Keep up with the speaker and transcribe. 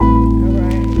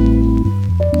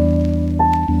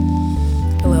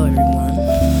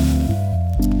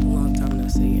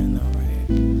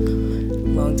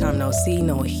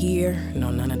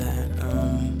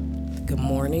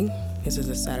This is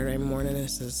a Saturday morning.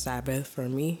 This is Sabbath for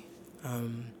me. I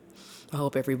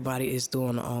hope everybody is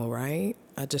doing all right.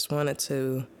 I just wanted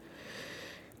to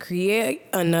create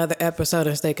another episode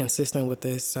and stay consistent with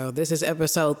this. So this is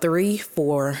episode 3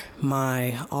 for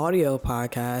my audio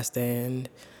podcast, and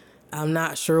I'm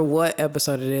not sure what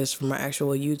episode it is for my actual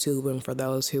YouTube. And for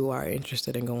those who are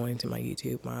interested in going to my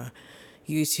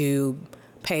YouTube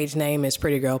page name is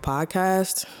Pretty Girl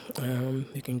Podcast.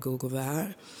 You can Google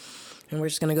that. And we're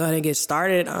just going to go ahead and get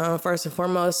started. First and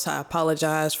foremost, I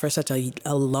apologize for such a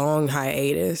long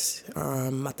hiatus.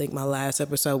 I think my last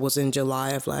episode was in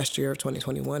July of last year of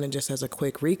 2021. And just as a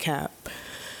quick recap,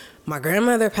 my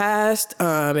grandmother passed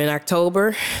in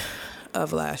October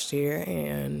of last year.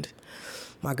 And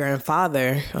my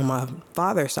grandfather on my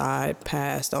father's side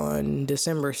passed on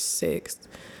December 6th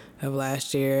of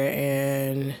last year.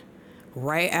 And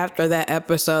right after that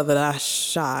episode that I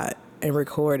shot and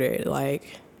recorded,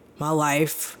 my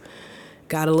life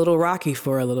got a little rocky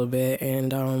for a little bit,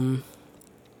 and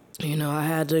I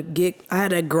had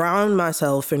to ground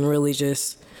myself and really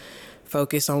just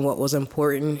focus on what was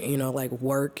important, like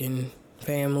work and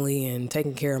family and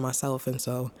taking care of myself. And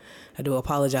so I do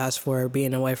apologize for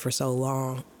being away for so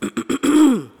long.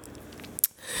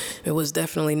 It was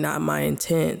definitely not my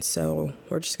intent. So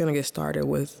we're just gonna get started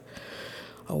with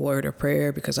a word of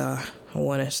prayer because I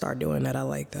want to start doing that. I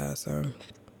like that. So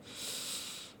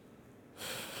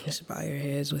just bow your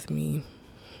heads with me.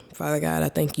 Father God, I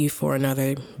thank you for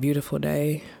another beautiful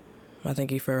day. I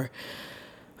thank you for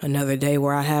another day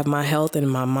where I have my health in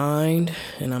my mind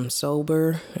and I'm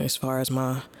sober as far as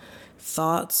my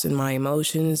thoughts and my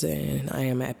emotions, and I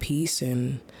am at peace,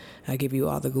 and I give you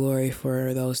all the glory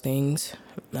for those things.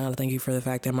 I thank you for the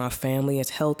fact that my family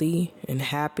is healthy and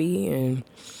happy and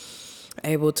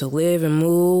able to live and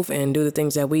move and do the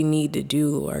things that we need to do,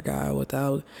 Lord God,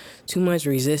 without too much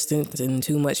resistance and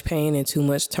too much pain and too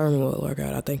much turmoil, Lord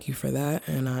God. I thank you for that,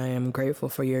 and I am grateful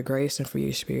for your grace and for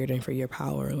your spirit and for your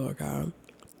power, Lord God.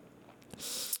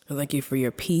 I thank you for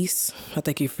your peace. I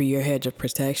thank you for your hedge of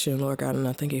protection, Lord God, and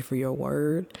I thank you for your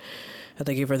word. I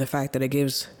thank you for the fact that it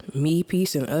gives me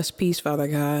peace and us peace, Father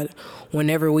God.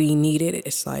 Whenever we need it,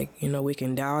 it's like, we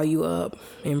can dial you up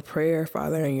in prayer,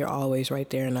 Father, and you're always right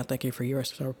there. And I thank you for your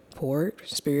support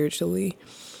spiritually.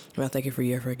 And I thank you for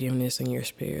your forgiveness and your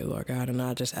spirit, Lord God. And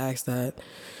I just ask that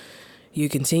you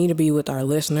continue to be with our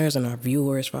listeners and our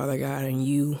viewers, Father God, and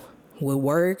you will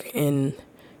work and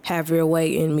have your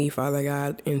way in me, Father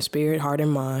God, in spirit, heart,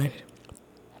 and mind.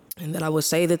 And that I will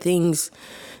say the things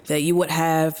that you would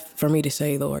have for me to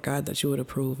say, Lord God, that you would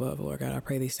approve of, Lord God. I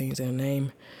pray these things in the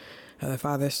name of the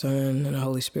Father, Son, and the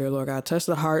Holy Spirit, Lord God. Touch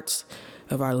the hearts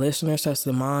of our listeners, touch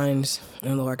the minds,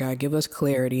 and Lord God, give us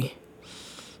clarity.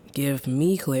 Give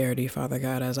me clarity, Father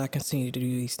God, as I continue to do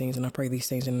these things. And I pray these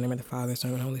things in the name of the Father,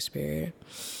 Son, and Holy Spirit.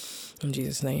 In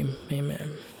Jesus' name,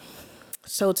 amen.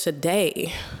 So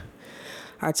today,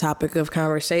 our topic of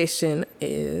conversation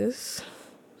is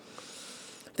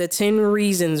the 10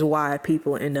 reasons why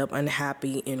people end up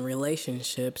unhappy in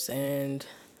relationships. And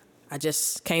I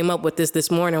just came up with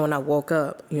this morning when I woke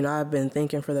up. I've been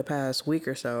thinking for the past week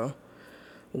or so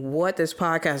what this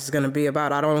podcast is going to be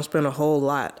about. I don't spend a whole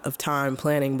lot of time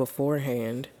planning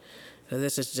beforehand. So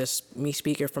this is just me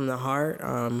speaking from the heart.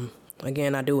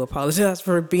 Again, I do apologize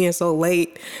for being so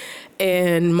late.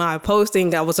 And my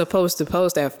posting, I was supposed to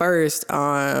post at first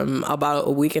about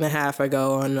a week and a half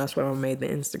ago, and that's when I made the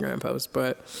Instagram post.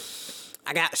 But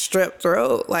I got strep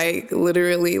throat,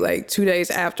 literally 2 days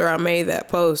after I made that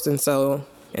post. And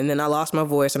then I lost my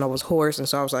voice and I was hoarse. And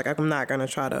so I was like, I'm not going to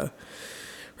try to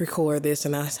record this.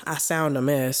 And I sound a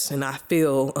mess and I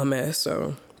feel a mess.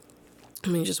 So,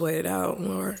 just wait it out,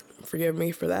 Lord. Forgive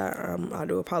me for that. I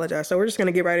do apologize. So we're just going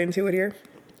to get right into it here.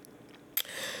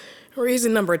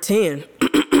 Reason number 10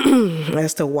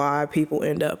 as to why people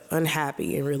end up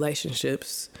unhappy in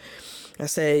relationships. I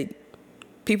said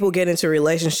people get into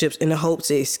relationships in the hope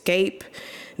to escape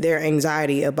their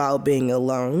anxiety about being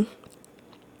alone.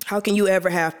 How can you ever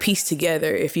have peace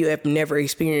together if you have never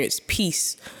experienced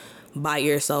peace by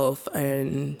yourself?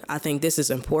 And I think this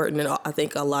is important. And I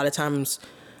think a lot of times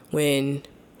when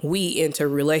we enter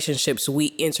relationships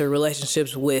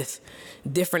with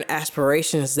different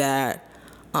aspirations that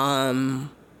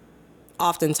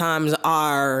oftentimes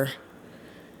are,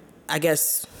 I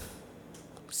guess,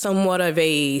 somewhat of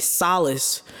a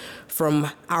solace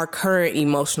from our current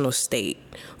emotional state.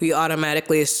 We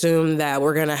automatically assume that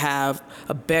we're going to have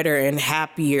a better and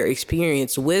happier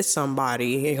experience with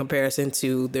somebody in comparison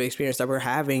to the experience that we're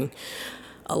having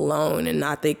alone. And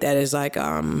I think that is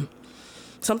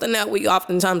something that we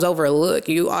oftentimes overlook.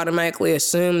 You automatically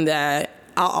assume that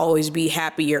I'll always be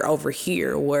happier over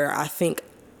here where I think,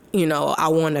 I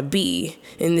want to be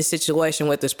in this situation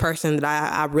with this person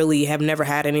that I really have never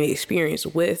had any experience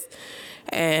with.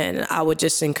 And I would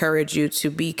just encourage you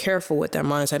to be careful with that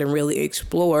mindset and really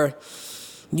explore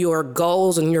your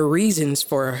goals and your reasons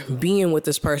for being with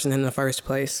this person in the first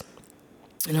place.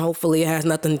 And hopefully it has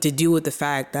nothing to do with the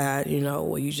fact that,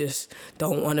 you just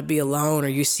don't want to be alone, or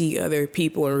you see other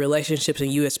people in relationships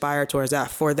and you aspire towards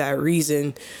that for that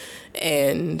reason.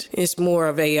 And it's more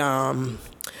of a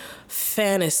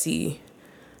fantasy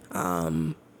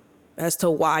as to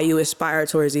why you aspire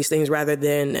towards these things rather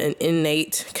than an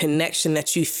innate connection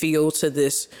that you feel to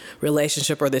this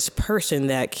relationship or this person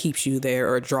that keeps you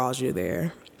there or draws you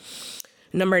there.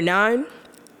 Number 9,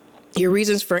 your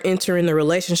reasons for entering the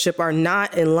relationship are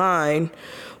not in line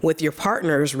with your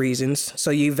partner's reasons.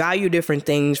 So you value different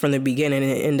things from the beginning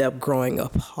and end up growing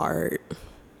apart.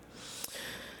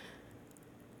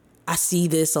 I see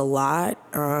this a lot.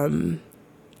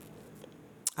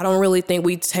 I don't really think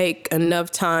we take enough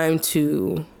time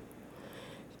to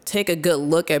take a good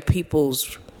look at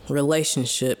people's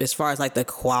relationship as far as like the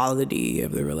quality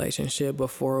of the relationship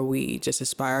before we just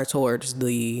aspire towards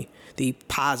the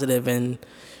positive and,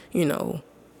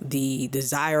 the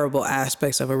desirable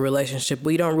aspects of a relationship.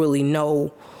 We don't really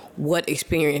know what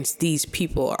experience these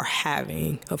people are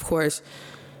having. Of course,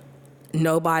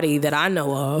 nobody that I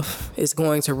know of is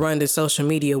going to run to social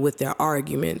media with their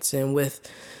arguments and with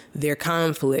their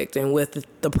conflict and with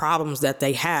the problems that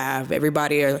they have.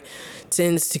 Everybody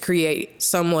tends to create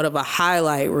somewhat of a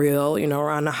highlight reel,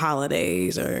 around the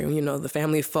holidays or, the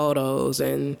family photos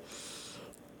and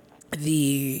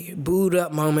the booed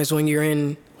up moments when you're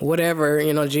in whatever,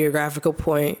 geographical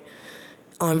point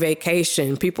on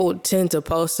vacation. People tend to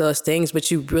post those things,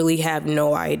 but you really have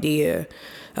no idea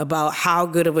about how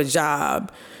good of a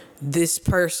job this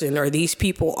person or these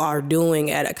people are doing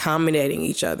at accommodating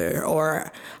each other,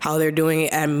 or how they're doing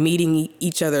at meeting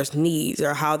each other's needs,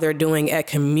 or how they're doing at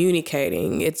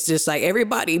communicating. It's just like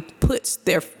everybody puts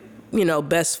their,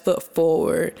 best foot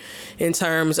forward in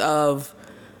terms of,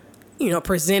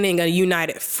 presenting a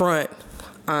united front,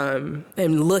 and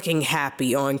looking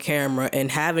happy on camera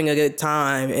and having a good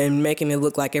time and making it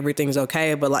look like everything's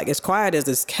okay. But like, as quiet as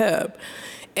it's kept,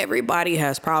 everybody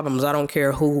has problems. I don't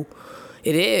care who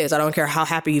it is. I don't care how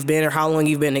happy you've been or how long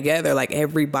you've been together. Like,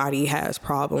 everybody has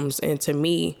problems. And to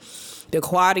me, the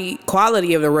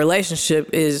quality of the relationship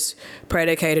is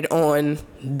predicated on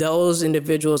those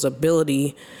individuals'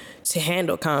 ability to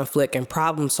handle conflict and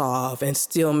problem solve and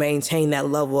still maintain that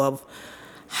level of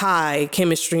high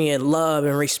chemistry and love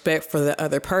and respect for the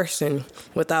other person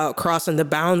without crossing the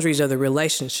boundaries of the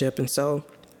relationship. And so,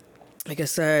 like I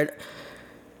said,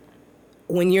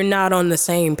 when you're not on the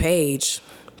same page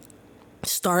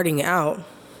starting out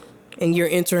and you're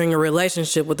entering a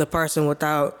relationship with a person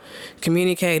without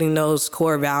communicating those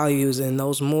core values and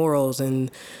those morals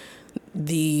and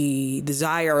the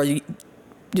desire, or you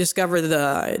discover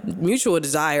the mutual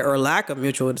desire or lack of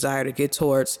mutual desire to get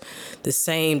towards the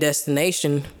same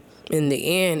destination, in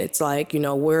the end, it's like,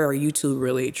 where are you two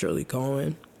really truly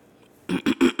going?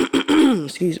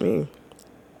 Excuse me.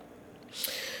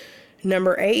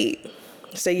 Number 8,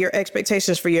 say your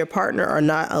expectations for your partner are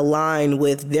not aligned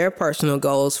with their personal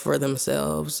goals for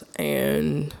themselves.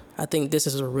 And I think this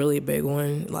is a really big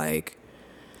one. Like,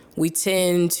 we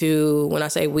tend to, when I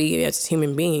say we as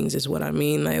human beings is what I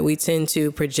mean, like, we tend to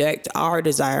project our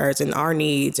desires and our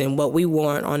needs and what we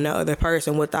want on the other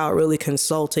person without really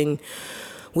consulting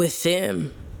with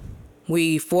them.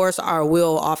 We force our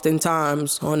will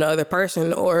oftentimes on the other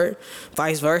person, or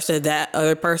vice versa, that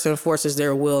other person forces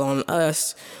their will on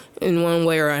us in one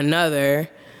way or another,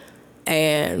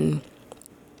 and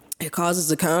it causes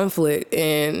a conflict,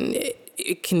 and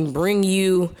it can bring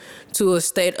you to a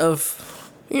state of,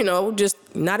 just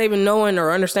not even knowing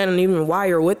or understanding even why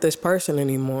you're with this person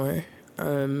anymore.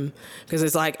 Because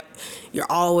it's like you're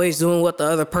always doing what the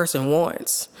other person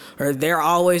wants, or they're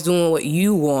always doing what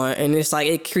you want, and it's like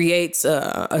it creates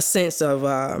a sense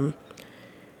of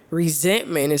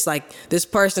resentment. It's like this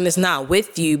person is not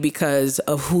with you because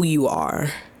of who you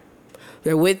are.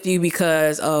 They're with you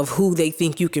because of who they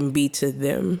think you can be to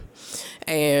them.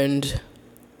 And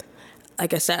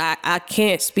like I said, I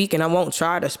can't speak, and I won't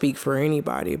try to speak for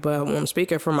anybody, but when I'm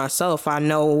speaking for myself, I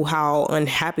know how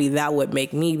unhappy that would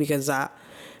make me, because I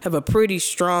have a pretty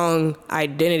strong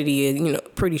identity,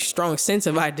 pretty strong sense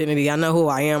of identity. I know who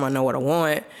I am. I know what I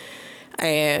want.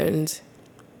 And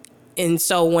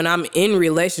so when I'm in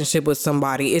relationship with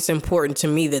somebody, it's important to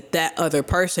me that that other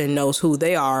person knows who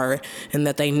they are and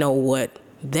that they know what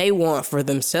they want for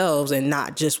themselves and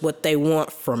not just what they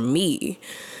want from me.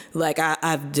 Like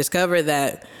I've discovered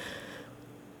that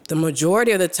the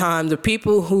majority of the time, the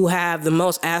people who have the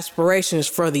most aspirations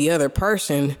for the other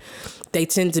person, they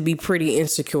tend to be pretty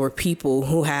insecure people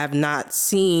who have not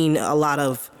seen a lot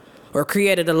of or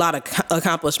created a lot of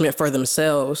accomplishment for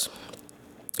themselves.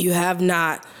 You have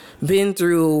not been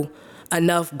through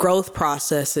enough growth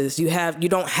processes. You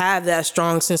don't have that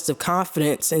strong sense of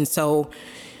confidence. And so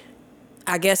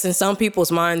I guess in some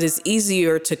people's minds, it's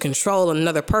easier to control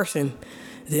another person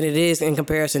than it is in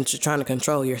comparison to trying to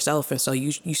control yourself. And so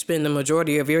you spend the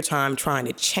majority of your time trying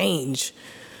to change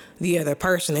the other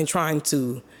person and trying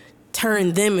to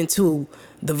turn them into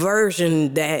the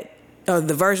version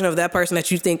of that person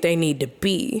that you think they need to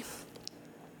be.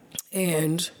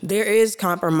 And there is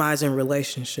compromise in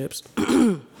relationships.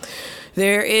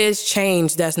 There is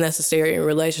change that's necessary in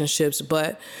relationships,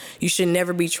 but you should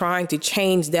never be trying to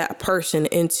change that person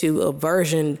into a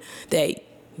version that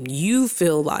you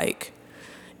feel like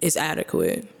is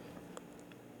adequate.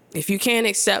 If you can't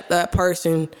accept that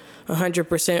person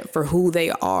 100% for who they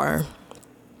are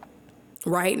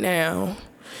right now,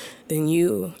 then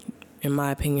you, in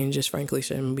my opinion, just frankly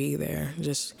shouldn't be there.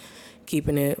 Just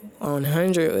keeping it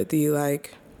 100 with you,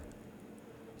 like,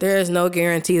 there is no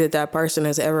guarantee that that person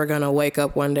is ever going to wake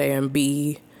up one day and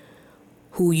be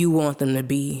who you want them to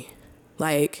be.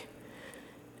 Like,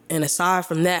 and aside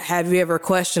from that, have you ever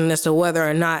questioned as to whether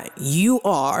or not you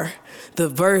are the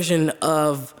version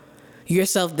of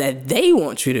yourself that they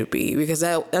want you to be? Because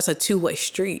that's a two-way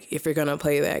street if you're going to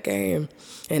play that game.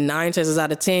 And 9 chances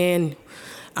out of 10,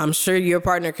 I'm sure your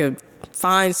partner could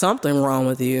find something wrong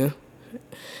with you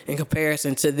in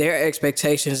comparison to their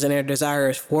expectations and their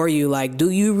desires for you. Like, do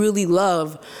you really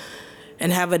love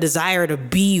and have a desire to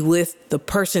be with the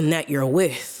person that you're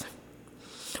with?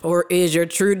 Or is your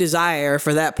true desire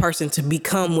for that person to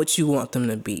become what you want them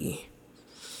to be?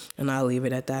 And I'll leave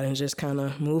it at that and just kind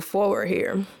of move forward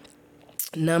here.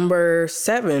 Number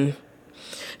 7,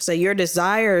 say your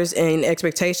desires and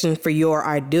expectations for your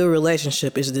ideal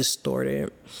relationship is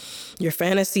distorted. Your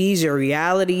fantasies, your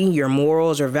reality, your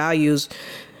morals, your values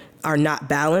are not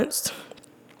balanced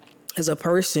as a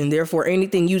person. Therefore,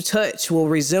 anything you touch will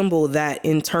resemble that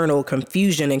internal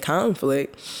confusion and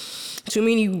conflict. Too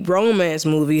many romance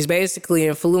movies basically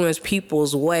influence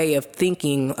people's way of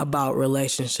thinking about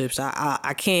relationships.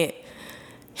 I can't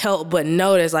help but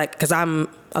notice, like, because I'm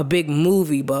a big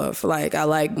movie buff. Like, I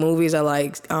like movies. I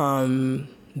like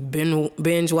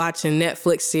binge watching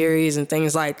Netflix series and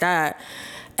things like that.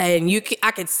 And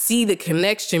I could see the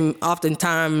connection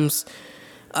oftentimes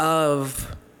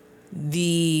of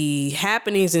the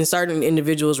happenings in certain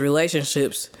individuals'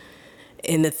 relationships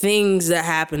and the things that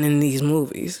happen in these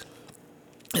movies.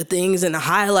 The things and the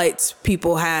highlights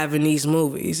people have in these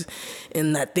movies,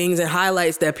 and the things and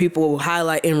highlights that people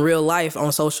highlight in real life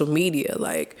on social media.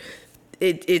 Like,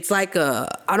 it's like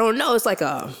I don't know,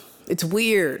 it's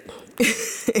weird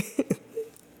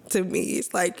to me.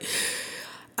 It's like,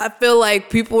 I feel like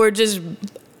people are just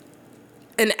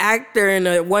an actor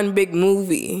in one big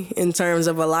movie in terms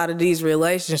of a lot of these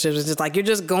relationships. It's just like you're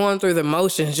just going through the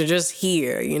motions. You're just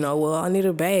here, well, I need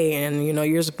a bae, and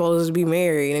you're supposed to be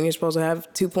married and you're supposed to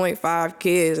have 2.5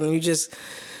 kids, and you just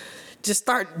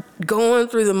start going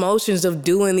through the motions of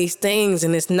doing these things.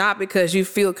 And it's not because you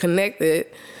feel connected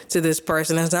to this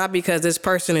person. It's not because this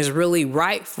person is really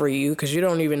right for you, because you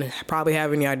don't even probably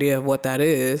have any idea of what that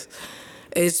is.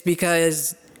 It's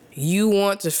because you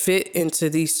want to fit into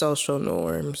these social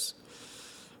norms.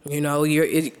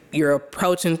 You're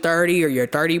approaching 30, or you're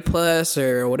 30 plus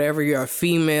or whatever. You're a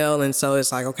female. And so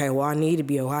it's like, okay, well, I need to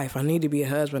be a wife. I need to be a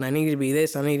husband. I need to be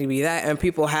this. I need to be that. And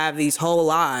people have these whole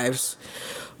lives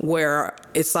where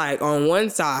it's like, on one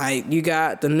side, you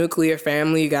got the nuclear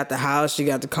family, you got the house, you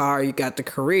got the car, you got the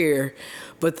career.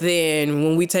 But then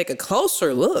when we take a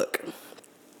closer look,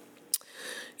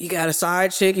 you got a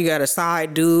side chick, you got a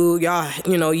side dude, y'all,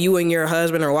 you and your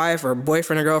husband or wife or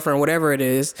boyfriend or girlfriend, whatever it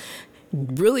is,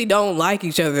 really don't like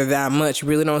each other that much. You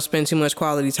really don't spend too much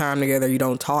quality time together. You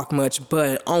don't talk much.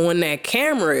 But when that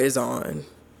camera is on,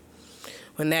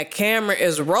 when that camera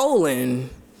is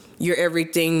rolling, you're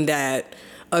everything that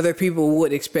other people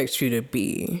would expect you to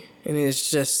be. And it's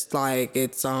just like,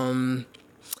 it's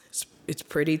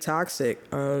pretty toxic.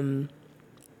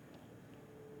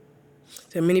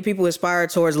 So many people aspire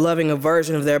towards loving a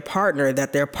version of their partner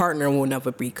that their partner will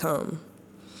never become.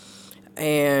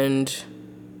 And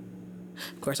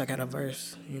of course, I got a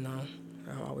verse,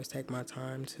 I always take my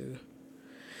time to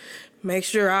make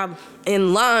sure I'm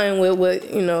in line with what,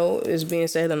 is being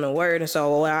said in the word. And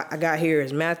so what I got here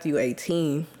is Matthew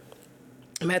 15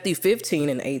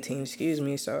 and 18, excuse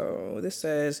me. So this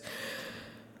says,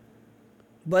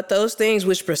 But those things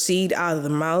which proceed out of the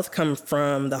mouth come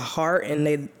from the heart, and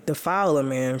they defile a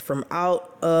man. From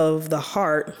out of the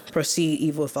heart proceed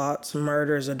evil thoughts,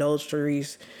 murders,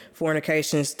 adulteries,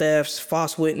 fornications, thefts,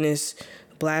 false witness,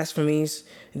 blasphemies.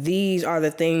 These are the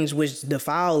things which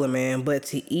defile a man, but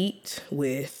to eat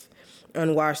with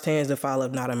unwashed hands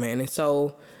defileth not a man. And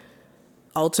so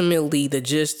ultimately the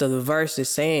gist of the verse is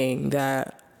saying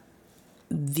that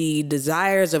the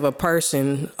desires of a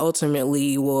person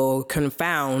ultimately will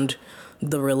confound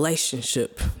the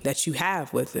relationship that you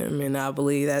have with them. And I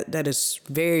believe that that is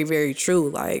very, very true.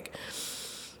 Like,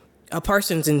 a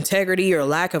person's integrity or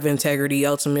lack of integrity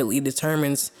ultimately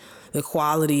determines the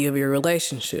quality of your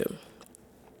relationship.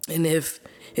 And if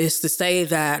it's to say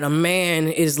that a man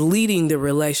is leading the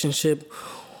relationship,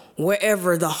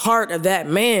 wherever the heart of that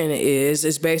man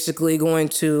is basically going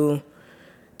to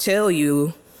tell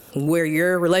you where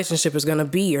your relationship is going to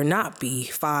be or not be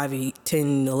 5, 8,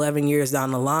 10, 11 years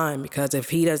down the line. Because if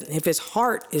his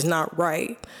heart is not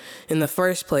right in the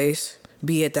first place,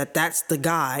 be it that that's the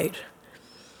guide,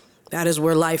 that is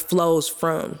where life flows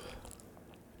from,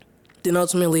 then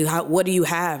ultimately, what do you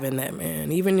have in that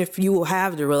man? Even if you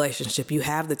have the relationship, you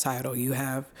have the title, you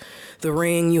have the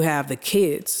ring, you have the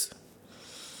kids,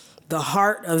 the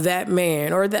heart of that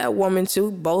man or that woman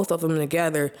too, both of them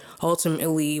together,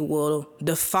 ultimately will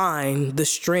define the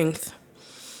strength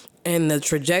and the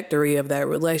trajectory of that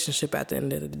relationship at the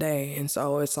end of the day. And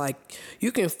so it's like,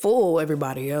 you can fool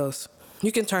everybody else.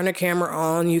 You can turn the camera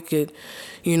on, you could,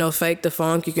 fake the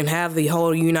funk, you can have the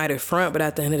whole united front, but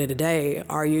at the end of the day,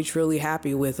 are you truly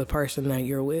happy with the person that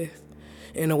you're with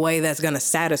in a way that's going to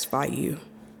satisfy you,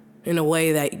 in a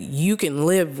way that you can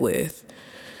live with?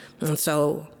 And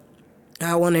so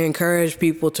I want to encourage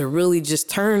people to really just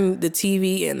turn the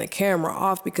TV and the camera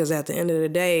off, because at the end of the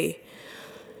day,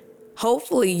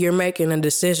 hopefully you're making a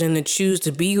decision to choose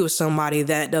to be with somebody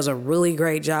that does a really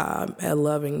great job at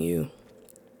loving you,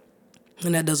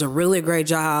 and that does a really great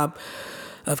job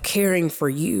of caring for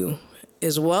you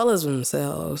as well as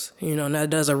themselves, and that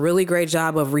does a really great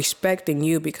job of respecting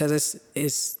you, because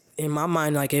it's in my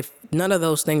mind, like, if none of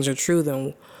those things are true,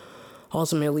 then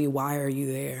ultimately, why are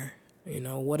you there?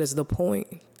 What is the point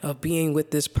of being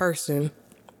with this person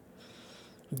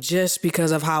just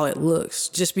because of how it looks,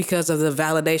 just because of the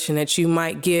validation that you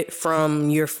might get from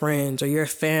your friends or your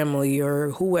family or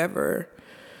whoever?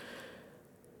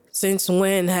 Since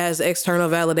when has external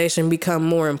validation become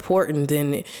more important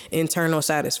than internal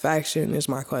satisfaction is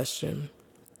my question.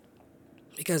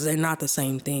 Because they're not the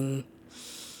same thing.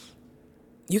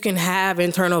 You can have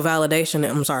internal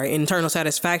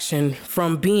satisfaction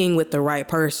from being with the right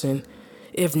person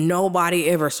if nobody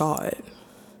ever saw it.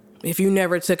 If you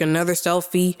never took another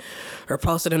selfie or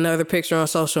posted another picture on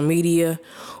social media,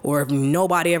 or if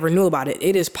nobody ever knew about it,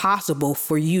 it is possible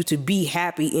for you to be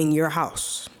happy in your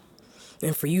house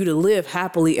and for you to live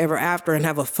happily ever after and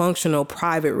have a functional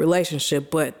private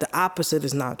relationship. But the opposite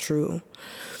is not true.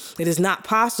 It is not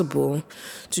possible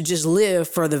to just live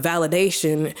for the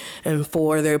validation and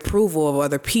for the approval of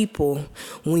other people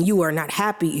when you are not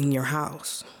happy in your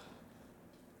house.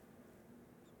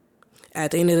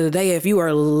 At the end of the day, if you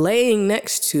are laying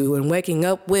next to and waking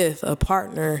up with a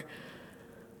partner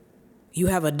you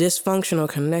have a dysfunctional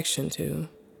connection to,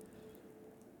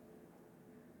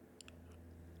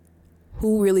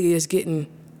 who really is getting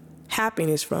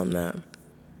happiness from them?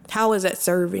 How is that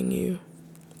serving you?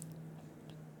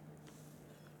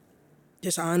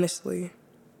 Just honestly.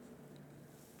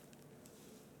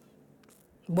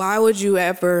 Why would you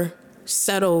ever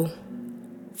settle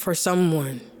for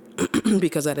someone?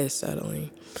 Because that is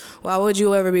settling. Why would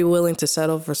you ever be willing to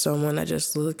settle for someone that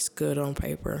just looks good on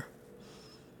paper?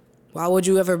 Why would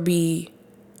you ever be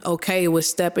okay with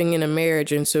stepping in a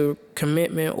marriage into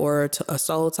commitment or to a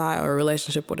soul tie or a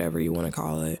relationship, whatever you want to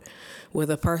call it,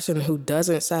 with a person who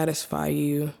doesn't satisfy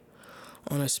you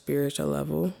on a spiritual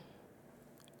level,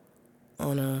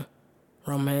 on a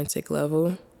romantic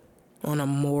level, on a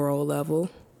moral level,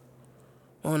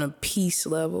 on a peace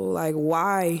level? Like,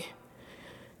 why?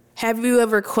 Have you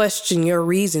ever questioned your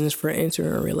reasons for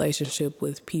entering a relationship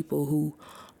with people who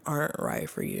aren't right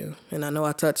for you? And I know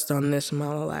I touched on this in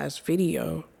my last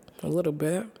video a little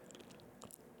bit.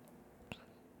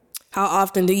 How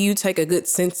often do you take a good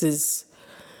census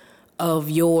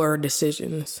of your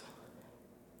decisions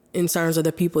in terms of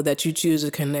the people that you choose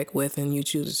to connect with and you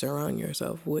choose to surround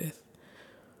yourself with?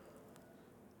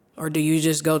 Or do you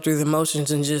just go through the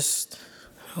motions and just,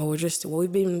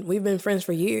 we've been friends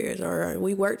for years, or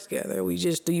we work together.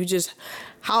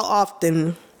 How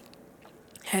often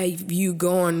have you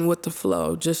gone with the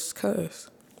flow just cause?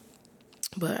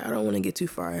 But I don't want to get too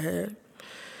far ahead.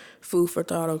 Food for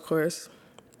thought, of course.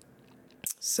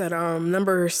 Said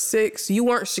number 6, you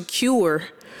weren't secure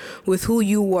with who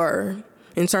you were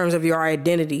in terms of your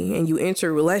identity, and you enter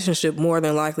a relationship more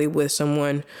than likely with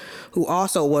someone who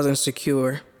also wasn't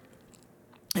secure,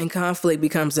 and conflict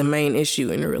becomes the main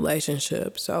issue in the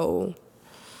relationship. So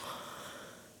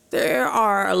there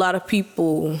are a lot of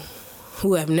people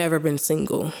who have never been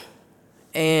single,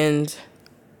 and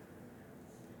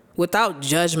without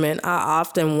judgment, I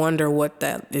often wonder what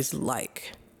that is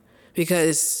like,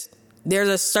 because there's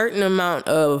a certain amount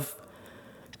of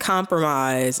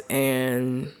compromise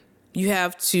and you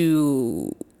have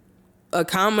to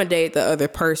accommodate the other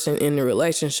person in the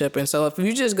relationship. And so if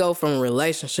you just go from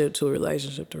relationship to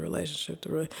relationship to relationship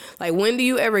to like, when do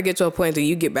you ever get to a point that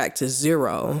you get back to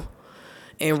zero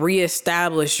and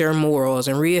reestablish your morals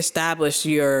and reestablish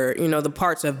your, the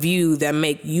parts of you that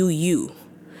make you you?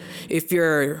 If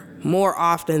you're more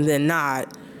often than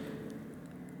not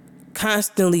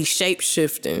constantly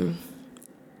shape-shifting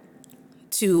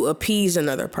to appease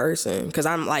another person. Because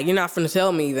I'm like, you're not going to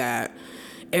tell me that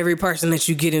every person that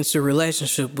you get into a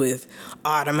relationship with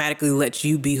automatically lets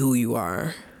you be who you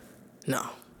are. No,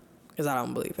 because I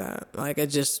don't believe that. Like,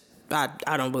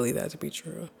 I don't believe that to be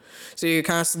true. So you're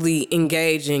constantly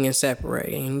engaging and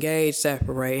separating,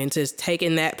 and just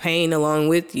taking that pain along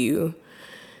with you.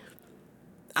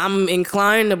 I'm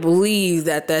inclined to believe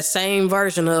that same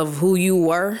version of who you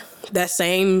were, the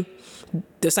same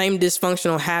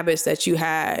dysfunctional habits that you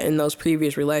had in those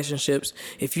previous relationships,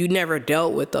 if you never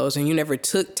dealt with those and you never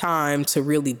took time to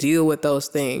really deal with those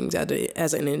things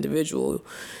as an individual,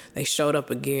 they showed up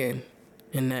again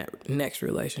in that next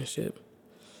relationship.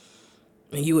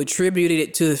 And you attributed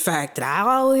it to the fact that I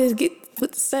always get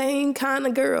with the same kind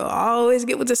of girl. I always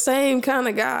get with the same kind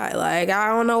of guy. Like, I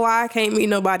don't know why I can't meet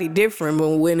nobody different, but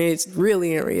when it's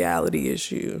really a reality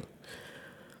issue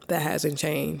that hasn't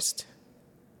changed.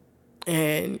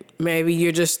 And maybe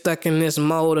you're just stuck in this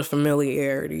mode of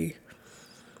familiarity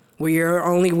where you're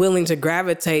only willing to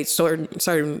gravitate towards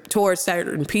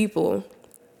certain people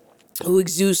who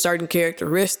exude certain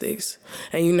characteristics,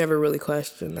 and you never really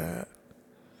question that.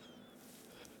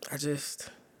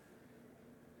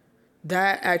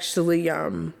 That actually,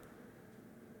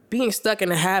 being stuck in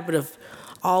the habit of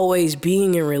always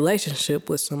being in relationship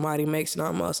with somebody makes it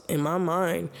almost, in my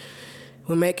mind,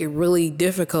 will make it really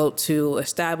difficult to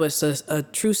establish a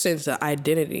true sense of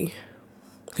identity.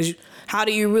 Because how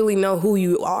do you really know who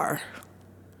you are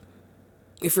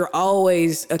if you're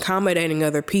always accommodating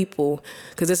other people?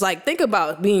 Because it's like, think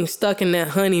about being stuck in that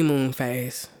honeymoon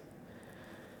phase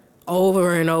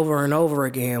over and over and over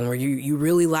again, where you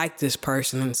really like this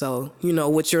person. And so,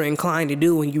 what you're inclined to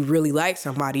do when you really like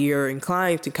somebody, you're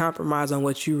inclined to compromise on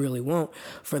what you really want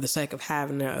for the sake of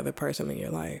having that other person in your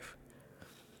life.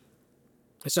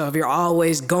 So if you're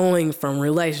always going from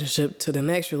relationship to the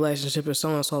next relationship and so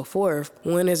on and so forth,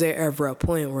 when is there ever a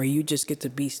point where you just get to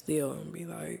be still and be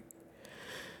like,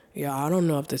 yeah, I don't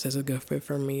know if this is a good fit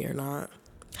for me or not?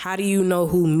 How do you know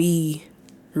who me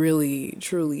really,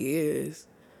 truly is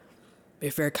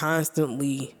if you're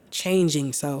constantly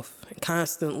changing self and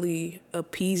constantly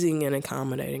appeasing and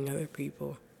accommodating other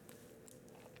people?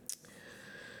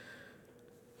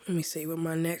 Let me see what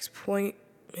my next point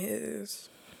is.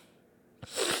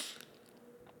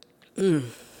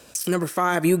 Number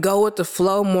 5, you go with the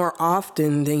flow more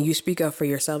often than you speak up for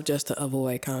yourself just to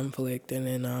avoid conflict. And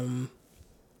then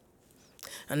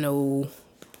I know,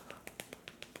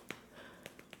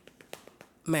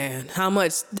 man, how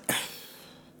much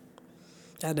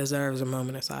that deserves a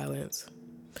moment of silence.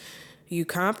 You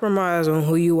compromise on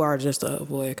who you are just to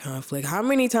avoid conflict. How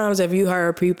many times have you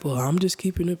heard people, I'm just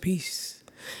keeping the peace?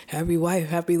 Happy wife,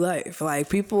 happy life. Like,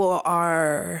 people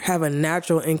have a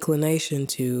natural inclination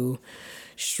to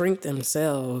shrink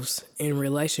themselves in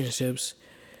relationships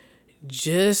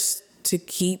just to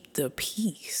keep the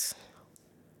peace.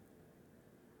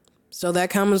 So that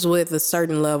comes with a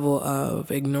certain level of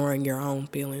ignoring your own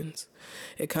feelings.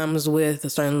 It comes with a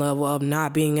certain level of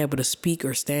not being able to speak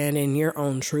or stand in your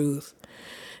own truth.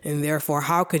 And therefore,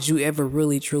 how could you ever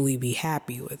really, truly be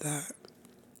happy with that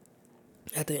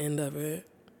at the end of it?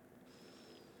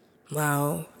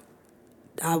 Now,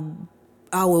 I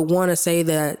would want to say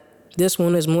that this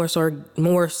one is more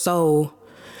so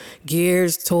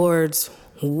geared towards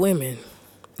women,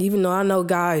 even though I know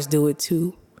guys do it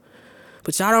too.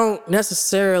 But y'all don't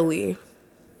necessarily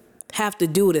have to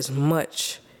do it as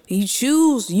much.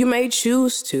 You may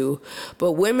choose to,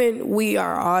 but women, we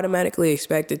are automatically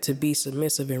expected to be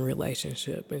submissive in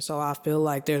relationship. And so I feel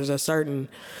like there's a certain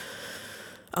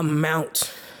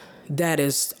amount that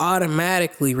is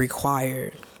automatically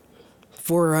required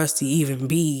for us to even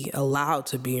be allowed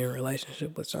to be in a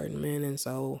relationship with certain men. And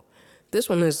so This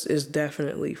one is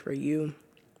definitely for you.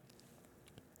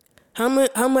 How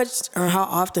much or how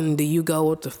often do you go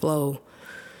with the flow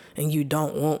and you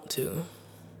don't want to?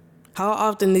 How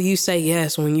often do you say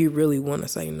yes when you really want to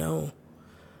say no?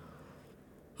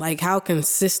 Like, how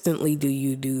consistently do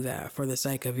you do that for the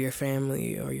sake of your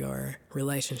family or your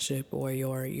relationship or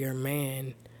your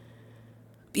man?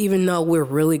 Even though we're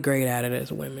really great at it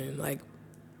as women, like,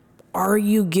 are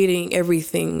you getting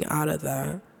everything out of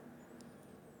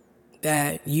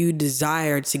that you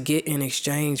desire to get in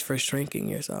exchange for shrinking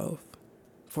yourself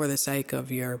for the sake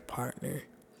of your partner?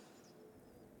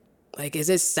 Like, is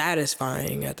it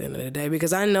satisfying at the end of the day?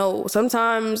 Because I know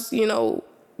sometimes,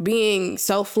 being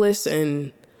selfless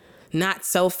and not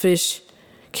selfish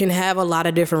can have a lot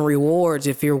of different rewards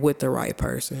if you're with the right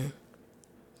person.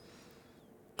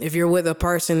 If you're with a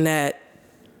person that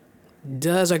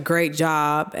does a great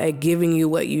job at giving you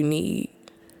what you need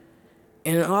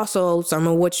and also some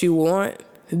of what you want,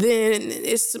 then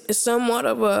it's somewhat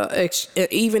of an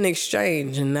even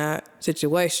exchange in that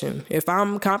situation. If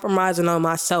I'm compromising on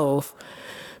myself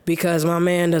because my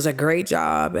man does a great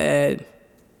job at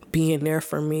being there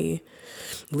for me,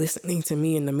 listening to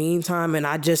me in the meantime, and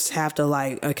I just have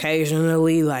to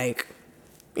occasionally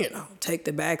take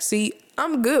the back seat,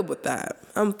 I'm good with that.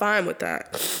 I'm fine with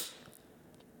that.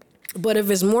 But if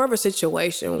it's more of a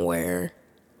situation where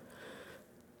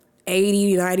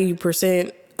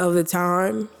 80-90% of the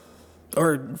time,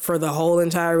 or for the whole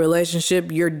entire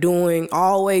relationship, you're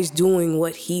always doing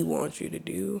what he wants you to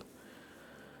do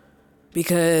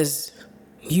because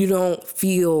you don't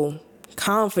feel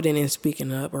confident in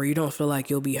speaking up, or you don't feel like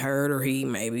you'll be heard, or he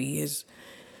maybe is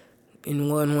in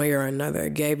one way or another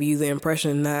gave you the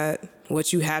impression that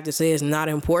what you have to say is not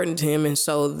important to him, and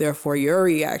so therefore your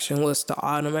reaction was to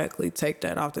automatically take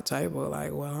that off the table.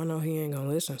 Like, well, I know he ain't gonna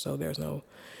listen, so there's no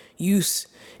use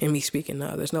in me speaking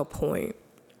up. There's no point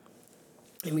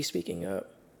in me speaking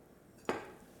up.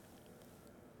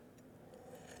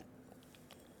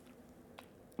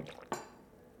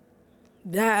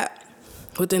 That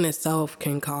within itself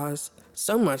can cause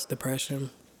so much depression,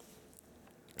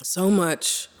 so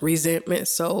much resentment,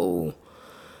 so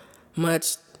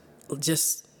much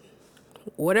just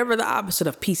whatever the opposite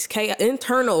of peace, chaos,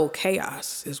 internal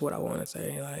chaos is what I want to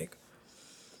say. Like,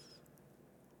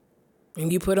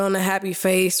 and you put on a happy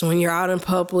face when you're out in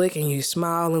public and you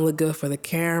smile and look good for the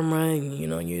camera, and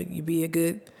you be a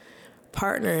good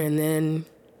partner, and then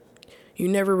you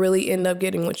never really end up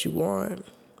getting what you want.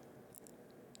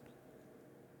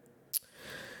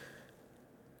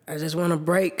 I just want to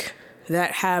break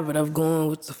that habit of going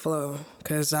with the flow,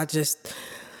 because the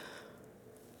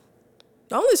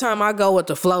only time I go with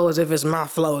the flow is if it's my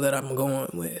flow that I'm going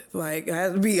with. Like, I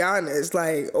have to be honest,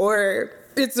 or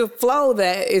it's a flow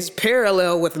that is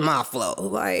parallel with my flow.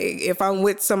 Like, if I'm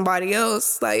with somebody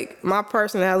else, my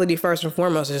personality first and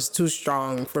foremost is too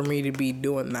strong for me to be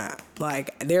doing that.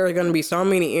 Like, there are going to be so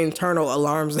many internal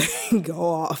alarms that go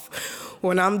off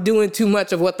when I'm doing too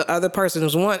much of what the other person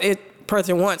wants.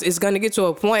 It's going to get to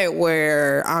a point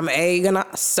where I'm going to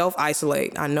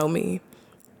self-isolate. I know me.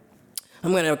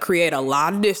 I'm going to create a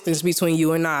lot of distance between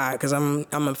you and I, because I'm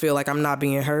going to feel like I'm not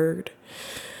being heard.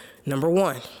 Number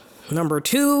one. Number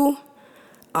two,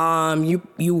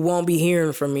 you won't be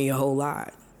hearing from me a whole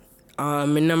lot.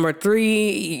 And number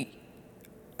three,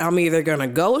 I'm either going to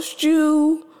ghost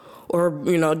you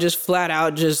or, just flat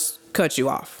out just cut you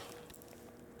off.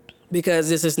 Because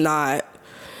this is not,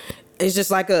 it's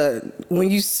just like when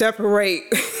you separate,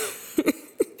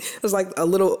 it's like a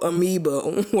little amoeba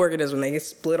organism. They get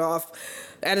split off.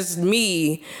 That is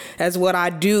me. That's what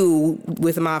I do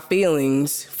with my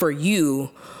feelings for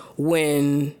you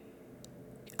when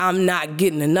I'm not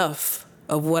getting enough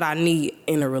of what I need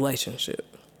in a relationship.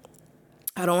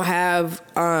 I don't have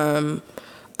a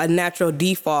natural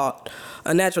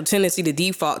tendency to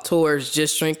default towards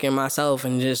just shrinking myself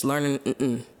and just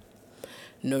learning.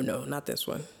 No, not this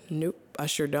one. Nope, I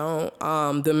sure don't.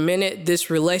 The minute this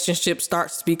relationship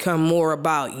starts to become more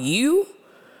about you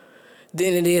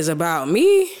than it is about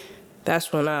me,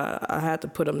 that's when I had to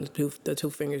put them the two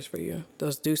fingers for you.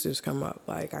 Those deuces come up.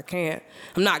 Like, I'm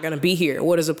not going to be here.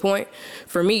 What is the point?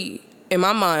 For me, in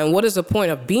my mind, what is the point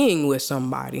of being with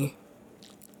somebody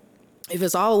if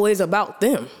it's always about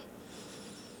them?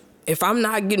 If I'm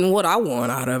not getting what I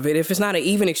want out of it, if it's not an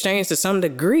even exchange to some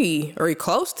degree or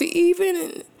close to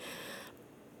even,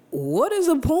 what is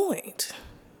the point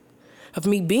of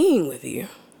me being with you?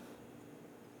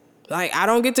 Like, I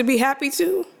don't get to be happy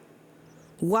too?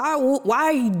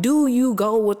 Why do you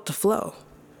go with the flow?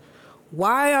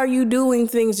 Why are you doing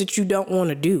things that you don't want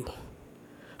to do?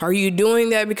 Are you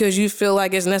doing that because you feel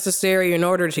like it's necessary in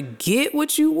order to get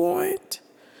what you want?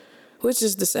 Which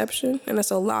is deception, and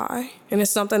it's a lie. And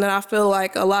it's something that I feel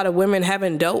like a lot of women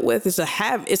haven't dealt with. It's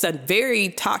a very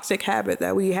toxic habit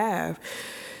that we have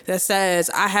that says,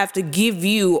 I have to give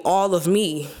you all of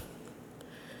me.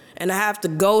 And I have to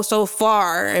go so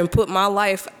far and put my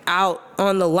life out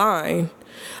on the line.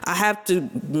 I have to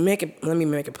let me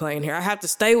make it plain here. I have to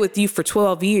stay with you for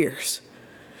 12 years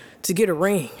to get a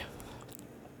ring.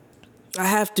 I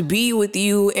have to be with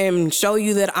you and show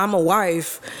you that I'm a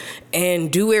wife and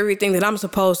do everything that I'm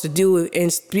supposed to do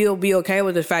and still be okay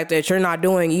with the fact that you're not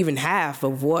doing even half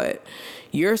of what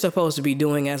you're supposed to be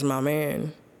doing as my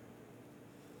man.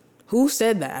 Who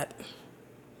said that?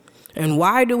 And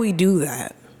why do we do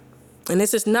that? And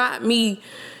this is not me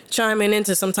chiming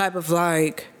into some type of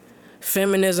like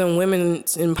feminism,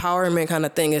 women's empowerment kind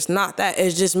of thing. It's not that.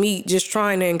 It's just me just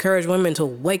trying to encourage women to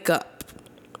wake up.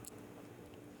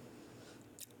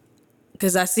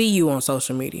 Because I see you on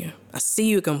social media. I see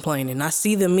you complaining. I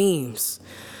see the memes,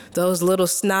 those little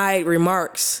snide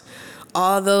remarks,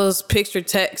 all those picture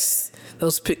texts,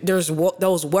 those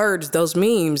words, those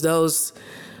memes,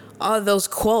 all those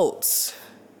quotes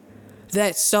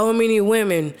that so many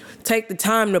women take the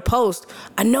time to post.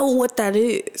 I know what that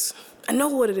is. I know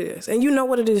what it is. And you know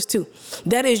what it is too.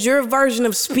 That is your version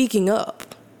of speaking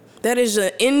up. That is an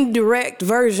indirect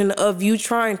version of you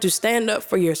trying to stand up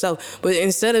for yourself. But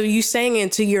instead of you saying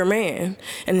it to your man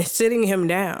and sitting him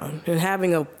down and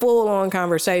having a full-on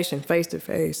conversation face to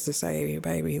face to say, hey,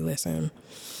 baby, listen,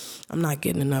 I'm not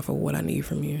getting enough of what I need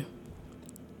from you.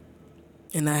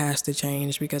 And that has to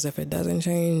change, because if it doesn't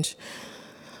change,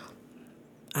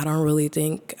 I don't really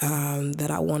think that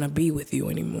I want to be with you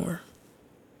anymore.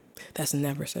 That's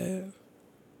never said.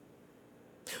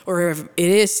 Or if it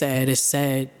is said, it's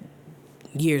said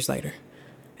years later.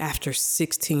 After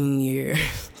 16 years.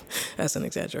 That's an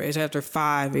exaggeration. After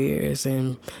 5 years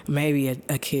and maybe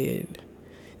a kid.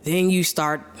 Then you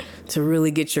start to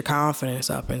really get your confidence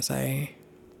up and say,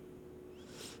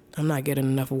 I'm not getting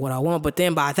enough of what I want. But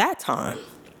then by that time,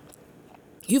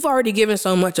 you've already given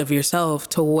so much of yourself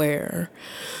to where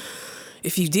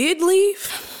if you did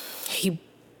leave, he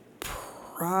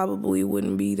probably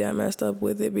wouldn't be that messed up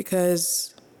with it,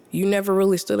 because you never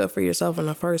really stood up for yourself in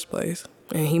the first place.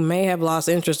 And he may have lost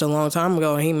interest a long time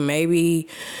ago, and he maybe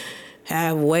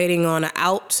have waiting on an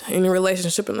out in a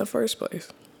relationship in the first place.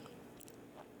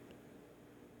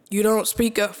 You don't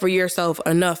speak up for yourself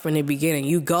enough in the beginning.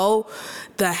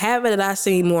 The habit that I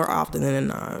see more often than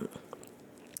not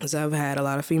is I've had a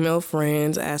lot of female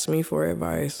friends ask me for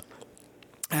advice.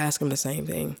 I ask them the same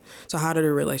thing. So how did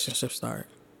a relationship start?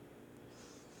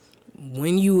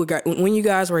 When you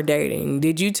guys were dating,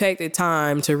 did you take the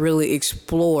time to really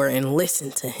explore and listen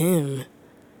to him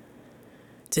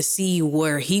to see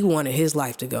where he wanted his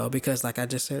life to go? Because like I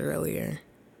just said earlier,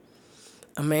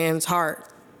 a man's heart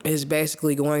is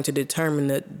basically going to determine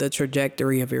the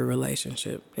trajectory of your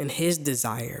relationship and his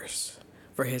desires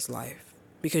for his life.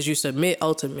 Because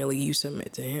ultimately you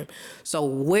submit to him. So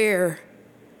where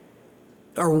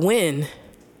or when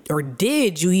or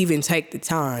did you even take the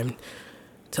time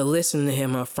to listen to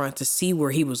him up front, to see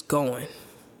where he was going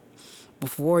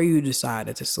before you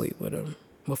decided to sleep with him,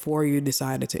 before you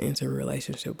decided to enter a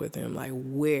relationship with him? Like,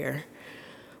 where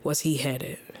was he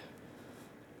headed?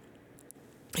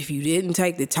 If you didn't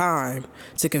take the time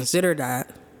to consider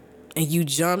that and you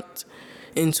jumped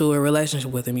into a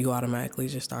relationship with him, you automatically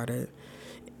just started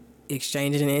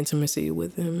exchanging intimacy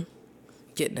with him,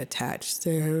 getting attached to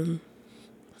him,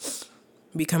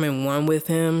 becoming one with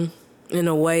him in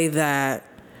a way that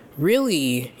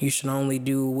really you should only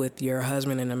do with your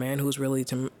husband and a man who's really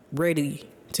ready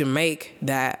to make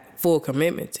that full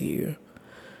commitment to you.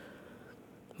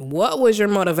 What was your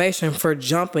motivation for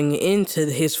jumping into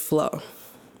his flow?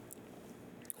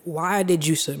 Why did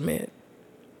you submit?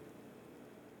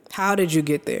 How did you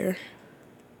get there?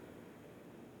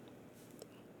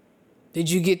 Did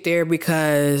you get there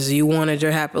because you wanted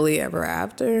your happily ever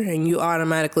after and you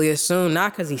automatically assumed,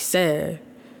 not because he said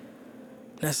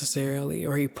necessarily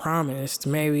or he promised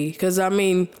maybe, because I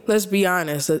mean, let's be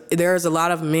honest, there's a lot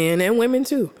of men and women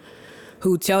too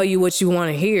who tell you what you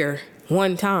want to hear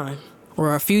one time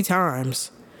or a few times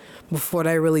before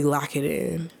they really lock it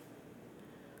in,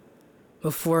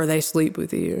 before they sleep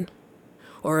with you.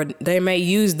 Or they may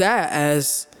use that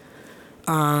as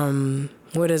a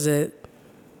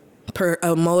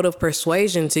mode of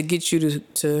persuasion to get you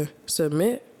to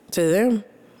submit to them.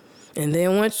 And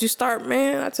then once you start,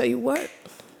 man, I tell you what,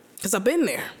 because I've been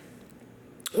there.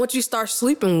 Once you start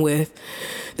sleeping with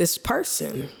this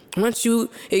person, once you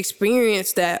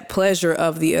experience that pleasure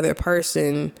of the other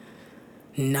person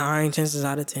 9 chances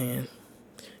out of 10,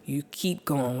 you keep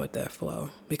going with that flow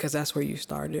because that's where you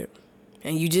started.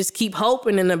 And you just keep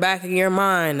hoping in the back of your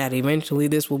mind that eventually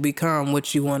this will become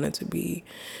what you want it to be.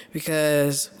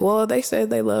 Because, well, they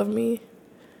said they love me.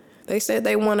 They said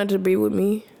they wanted to be with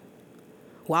me.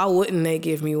 Why wouldn't they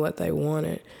give me what they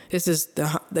wanted? This is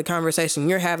the conversation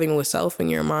you're having with self in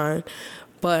your mind.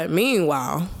 But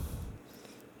meanwhile,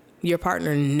 your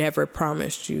partner never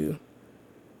promised you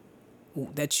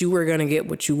that you were going to get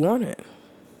what you wanted.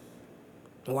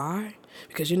 Why?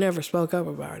 Because you never spoke up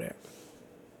about it.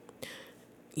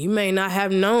 You may not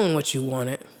have known what you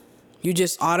wanted. You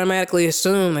just automatically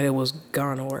assumed that it was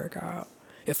going to work out.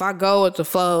 If I go with the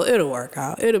flow, it'll work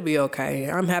out. It'll be okay.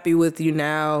 I'm happy with you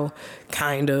now,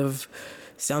 kind of,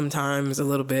 sometimes a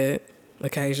little bit,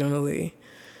 occasionally,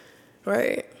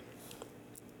 right?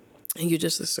 And you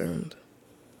just assumed.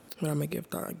 But I'm going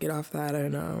to get off that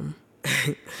and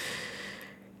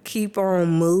keep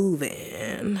on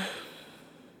moving.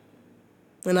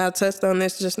 And I touched on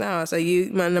this just now. So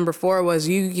my number 4 was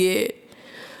you get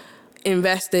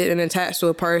invested and attached to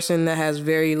a person that has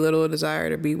very little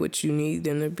desire to be what you need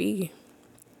them to be.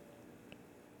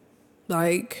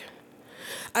 Like,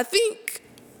 I think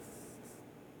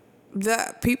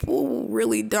that people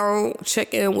really don't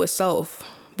check in with self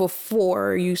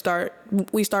before we start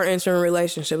entering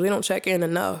relationships. We don't check in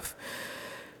enough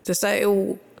to say,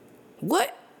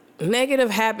 what negative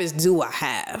habits do I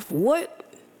have? What's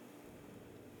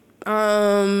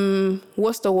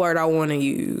the word I want to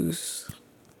use?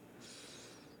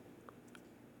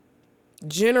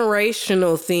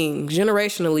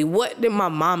 Generationally, what did my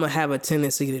mama have a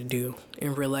tendency to do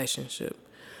in relationship?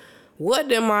 What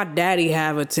did my daddy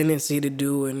have a tendency to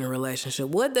do in a relationship?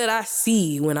 What did I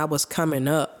see when I was coming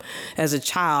up as a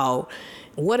child?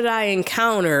 What did I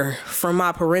encounter from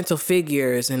my parental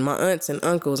figures and my aunts and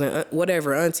uncles and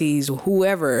whatever, aunties,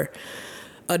 whoever,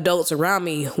 adults around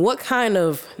me? What kind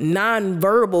of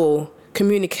nonverbal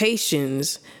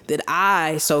communications did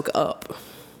I soak up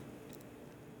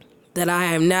that I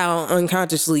am now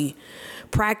unconsciously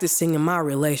practicing in my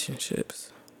relationships?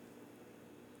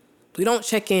 We don't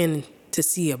check in to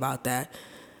see about that.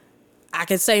 I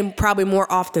can say probably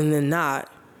more often than not,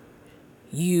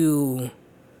 you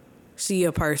see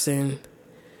a person,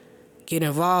 get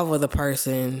involved with a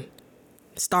person,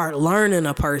 start learning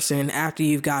a person after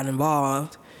you've gotten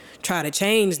involved, try to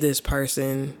change this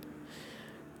person,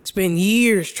 spend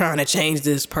years trying to change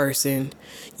this person.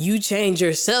 You change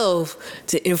yourself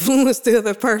to influence the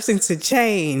other person to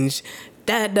change.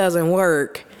 That doesn't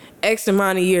work. X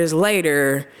amount of years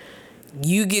later,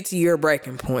 you get to your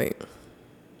breaking point.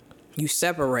 You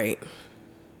separate.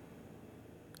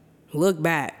 Look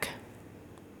back.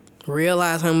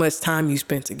 Realize how much time you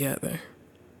spent together.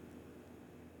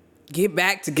 Get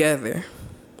back together.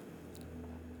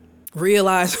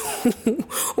 Realize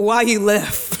why you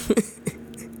left.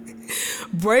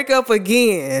 Break up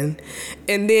again.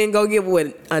 And then go get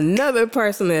with another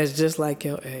person that's just like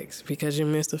your ex because you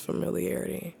missed the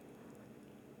familiarity.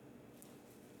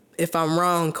 If I'm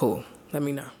wrong, cool. Let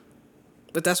me know.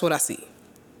 But that's what I see.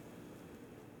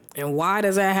 And why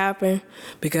does that happen?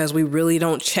 Because we really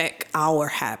don't check our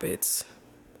habits.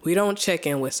 We don't check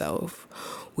in with self.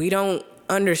 We don't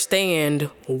understand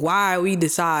why we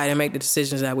decide and make the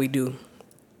decisions that we do.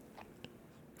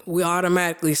 We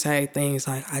automatically say things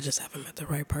like, I just haven't met the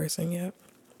right person yet.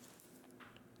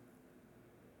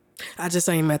 I just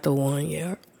ain't met the one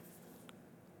yet.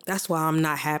 That's why I'm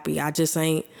not happy. I just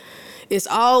ain't. It's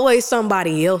always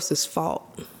somebody else's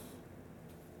fault.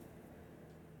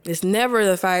 It's never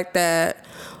the fact that,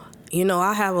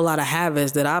 I have a lot of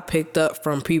habits that I picked up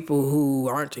from people who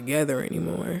aren't together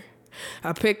anymore.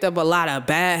 I picked up a lot of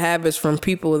bad habits from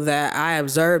people that I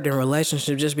observed in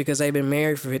relationships just because they've been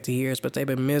married for 50 years, but they've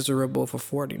been miserable for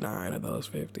 49 of those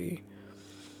 50.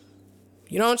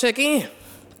 You don't check in.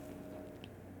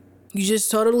 You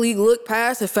just totally look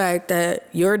past the fact that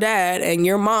your dad and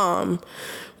your mom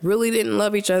really didn't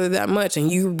love each other that much,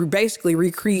 and you basically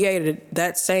recreated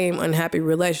that same unhappy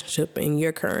relationship in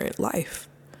your current life.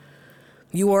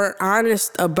 You were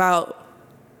honest about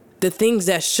the things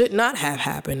that should not have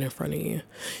happened in front of you.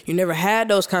 You never had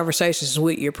those conversations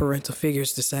with your parental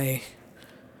figures to say,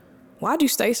 why'd you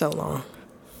stay so long?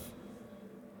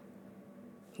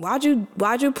 Why'd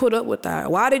you put up with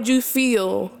that? Why did you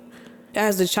feel,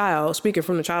 as the child, speaking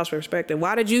from the child's perspective,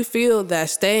 why did you feel that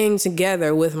staying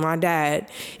together with my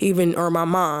dad, or my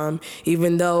mom,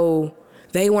 even though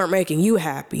they weren't making you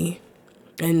happy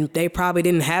and they probably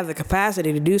didn't have the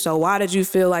capacity to do so, why did you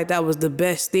feel like that was the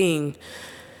best thing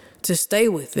to stay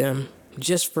with them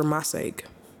just for my sake?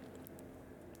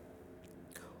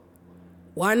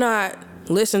 Why not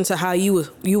listen to how you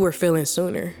were feeling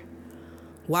sooner?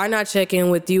 Why not check in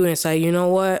with you and say, you know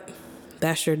what?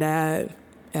 That's your dad.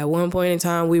 At one point in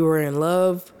time, we were in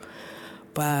love,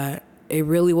 but it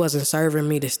really wasn't serving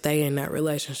me to stay in that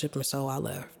relationship, and so I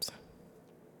left.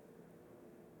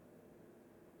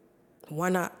 Why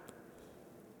not?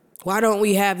 Why don't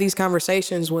we have these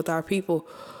conversations with our people?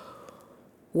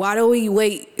 Why do we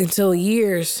wait until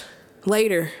years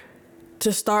later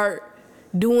to start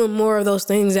doing more of those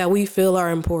things that we feel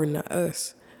are important to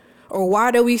us? Or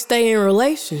why do we stay in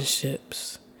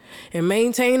relationships and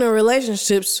maintain our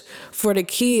relationships for the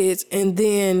kids and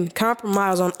then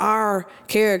compromise on our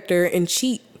character and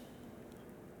cheat?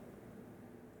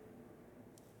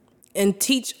 And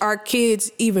teach our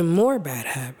kids even more bad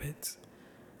habits?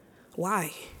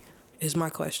 Why is my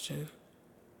question.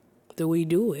 Do we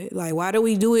do it? Like, why do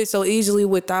we do it so easily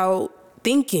without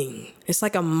thinking? It's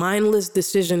like a mindless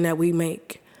decision that we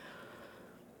make.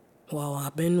 Well,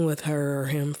 I've been with her or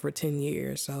him for 10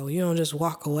 years, so you don't just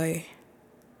walk away.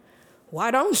 Why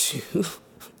don't you?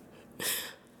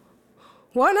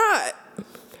 Why not?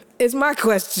 It's my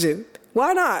question.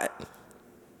 Why not?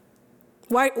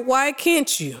 Why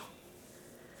can't you?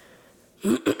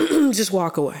 Just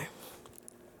walk away.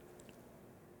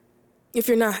 If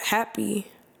you're not happy,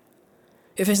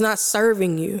 if it's not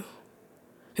serving you,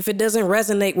 if it doesn't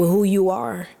resonate with who you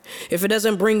are, if it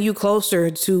doesn't bring you closer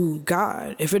to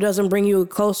God, if it doesn't bring you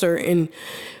closer and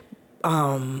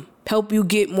help you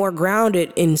get more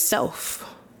grounded in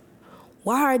self,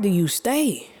 why do you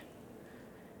stay?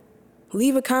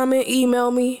 Leave a comment, email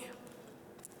me,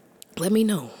 let me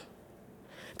know,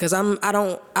 because I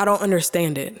don't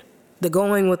understand it. The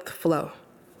going with the flow,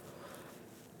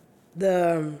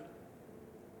 the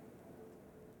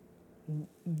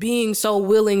being so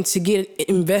willing to get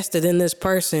invested in this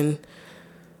person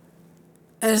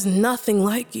as nothing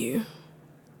like you,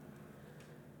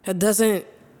 that doesn't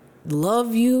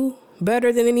love you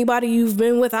better than anybody you've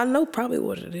been with. I know probably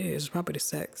what it is, probably the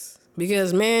sex.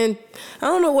 Because, man, I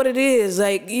don't know what it is.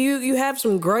 Like, you have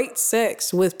some great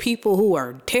sex with people who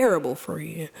are terrible for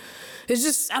you. It's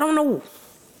just, I don't know.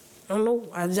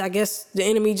 I guess the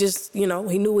enemy just, he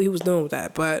knew what he was doing with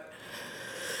that. But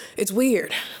it's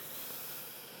weird.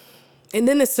 And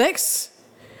then the sex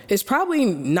is probably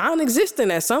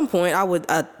non-existent at some point. I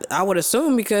would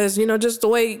assume, because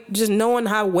just knowing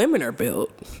how women are built.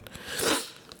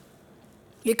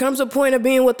 It comes a point of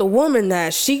being with a woman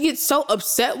that she gets so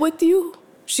upset with you,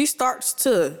 she starts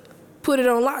to put it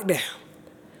on lockdown.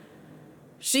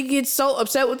 She gets so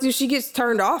upset with you, she gets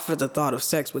turned off at the thought of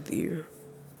sex with you.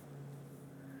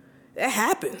 That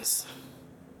happens.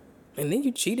 And then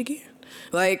you cheat again.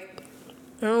 Like,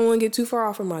 I don't want to get too far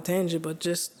off on my tangent, but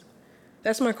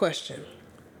that's my question.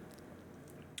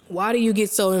 Why do you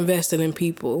get so invested in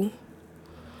people?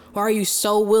 Why are you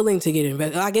so willing to get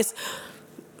invested? I guess,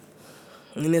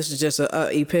 and this is just an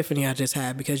epiphany I just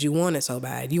had, because you want it so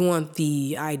bad. You want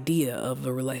the idea of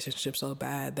a relationship so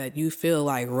bad that you feel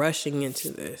like rushing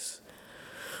into this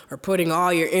or putting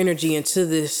all your energy into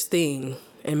this thing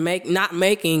and not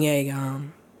making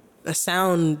a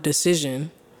sound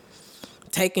decision,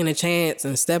 taking a chance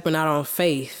and stepping out on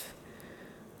faith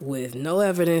with no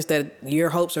evidence that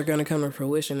your hopes are going to come to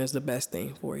fruition is the best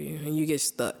thing for you. And you get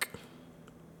stuck.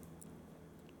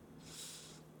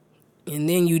 And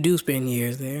then you do spend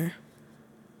years there.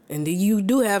 And then you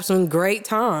do have some great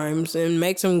times and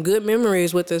make some good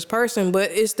memories with this person,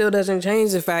 but it still doesn't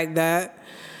change the fact that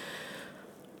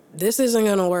this isn't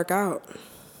going to work out.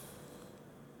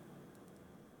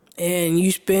 And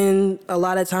you spend a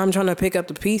lot of time trying to pick up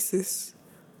the pieces,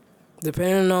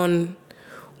 depending on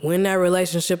when that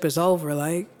relationship is over.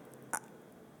 Like,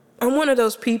 I'm one of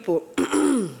those people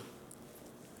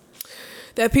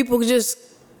that people just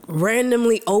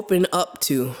randomly open up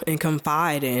to and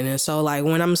confide in. And so, like,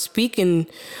 when I'm speaking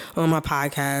on my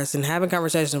podcast and having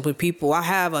conversations with people, I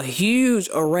have a huge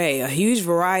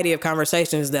variety of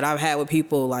conversations that I've had with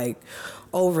people, like,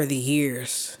 over the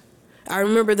years. I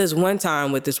remember this one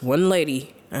time with this one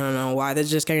lady. I don't know why this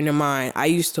just came to mind. I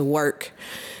used to work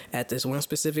at this one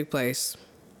specific place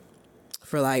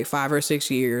for like 5 or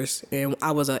 6 years, and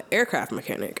I was an aircraft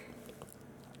mechanic.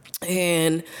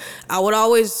 And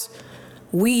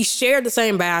we shared the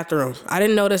same bathroom. I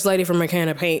didn't know this lady from a can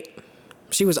of paint.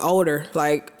 She was older.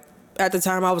 Like, at the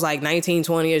time I was like 19,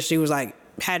 20ish. She was like,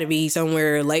 had to be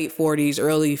somewhere late 40s,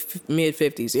 early mid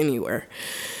 50s, anywhere.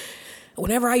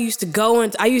 Whenever I used to go,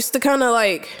 and I used to kind of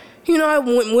like,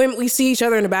 when we see each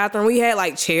other in the bathroom, we had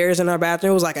like chairs in our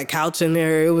bathroom. It was like a couch in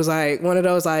there. It was like one of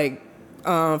those like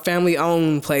family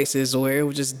owned places where it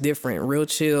was just different, real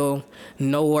chill,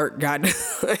 no work got done.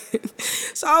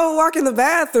 So I would walk in the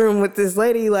bathroom with this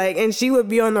lady, like, and she would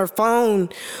be on her phone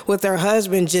with her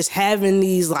husband, just having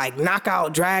these like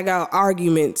knockout, drag out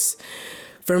arguments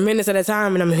for minutes at a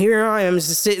time. And I am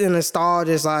just sitting in the stall,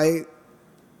 just like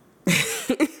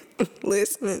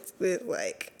listening to this,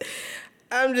 like,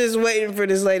 I'm just waiting for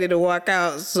this lady to walk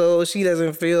out so she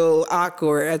doesn't feel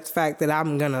awkward at the fact that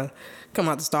I'm gonna come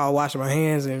out the stall washing my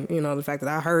hands, and the fact that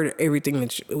I heard everything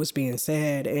that was being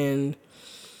said. And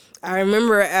I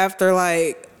remember after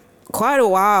like quite a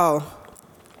while,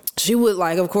 she would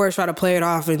like, of course, try to play it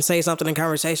off and say something in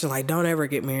conversation like, don't ever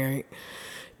get married.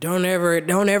 Don't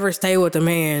ever stay with a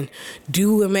man.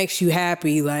 Do what makes you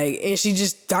happy. Like, and she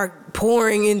just start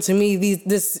pouring into me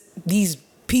these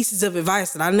pieces of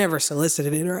advice that I never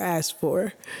solicited or asked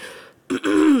for.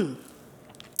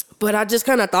 But I just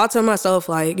kind of thought to myself,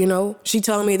 like, she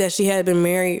told me that she had been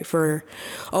married for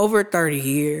over 30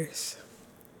 years.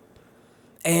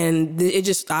 And it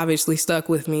just obviously stuck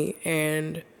with me.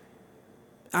 And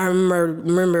I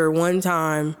remember one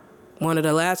time, one of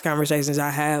the last conversations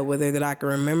I had with her that I can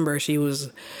remember, she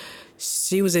was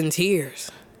in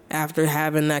tears after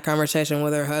having that conversation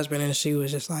with her husband. And she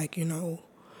was just like,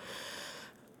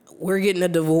 we're getting a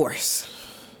divorce.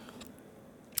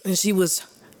 And it was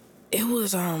I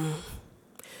don't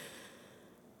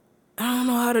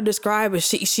know how to describe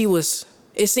it.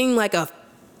 It seemed like a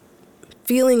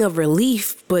feeling of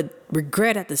relief, but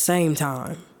regret at the same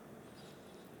time.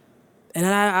 And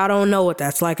I don't know what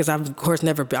that's like, because I've, of course,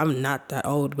 I'm not that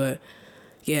old, but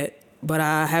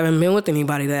I haven't been with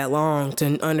anybody that long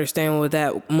to understand what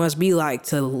that must be like,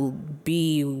 to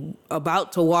be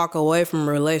about to walk away from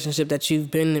a relationship that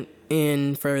you've been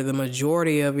in for the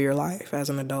majority of your life as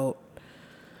an adult.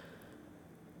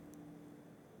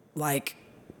 Like,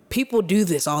 people do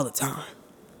this all the time.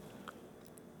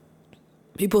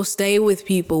 People stay with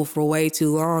people for way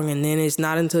too long, and then it's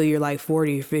not until you're like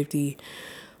 40 or 50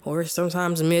 or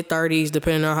sometimes mid-30s,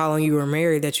 depending on how long you were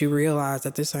married, that you realize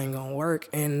that this ain't gonna work.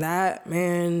 And that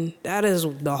is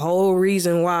the whole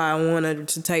reason why I wanted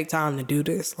to take time to do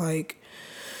this. Like,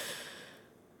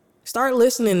 start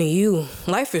listening to you.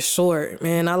 Life is short,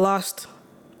 man. I lost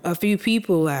a few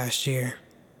people last year.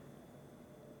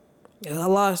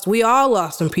 We all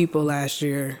lost some people last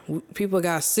year. People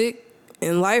got sick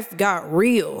and life got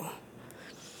real.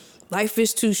 Life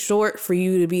is too short for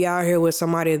you to be out here with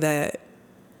somebody that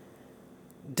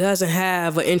doesn't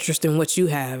have an interest in what you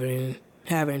have and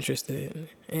have interest in,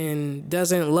 and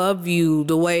doesn't love you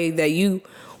the way that you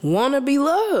want to be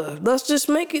loved.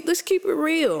 Let's keep it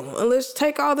real, and let's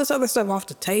take all this other stuff off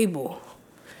the table.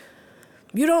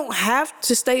 You don't have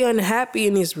to stay unhappy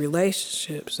in these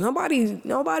relationships. Nobody,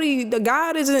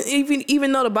 God isn't,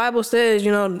 even though the Bible says,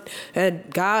 that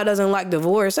God doesn't like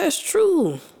divorce, that's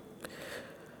true.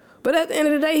 But at the end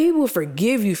of the day, he will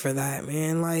forgive you for that,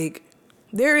 man. Like,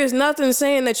 there is nothing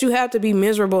saying that you have to be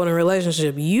miserable in a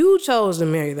relationship. You chose to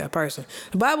marry that person.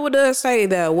 The Bible does say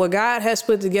that what God has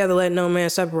put together, let no man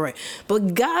separate.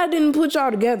 But God didn't put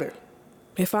y'all together.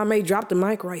 If I may drop the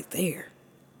mic right there.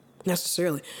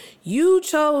 Necessarily. You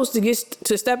chose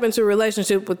to step into a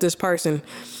relationship with this person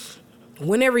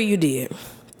whenever you did.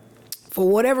 For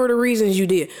whatever the reasons you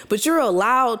did. But you're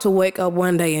allowed to wake up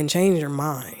one day and change your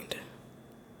mind.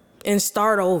 And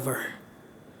start over.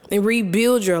 And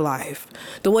rebuild your life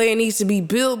the way it needs to be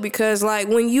built, because like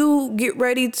when you get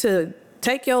ready to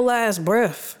take your last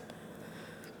breath,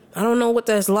 I don't know what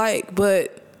that's like,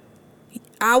 but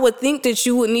I would think that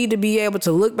you would need to be able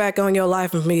to look back on your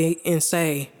life and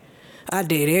say, I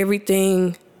did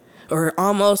everything or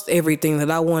almost everything that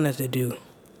I wanted to do.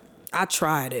 I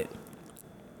tried it.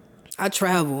 I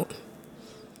traveled.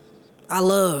 I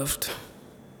loved.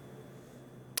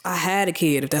 I had a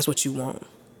kid, if that's what you want.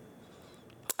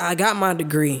 I got my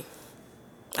degree.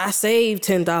 I saved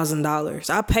 $10,000.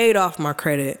 I paid off my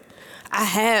credit. I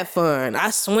had fun.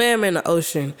 I swam in the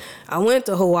ocean. I went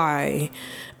to Hawaii.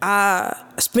 I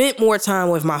spent more time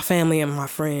with my family and my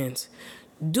friends.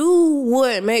 Do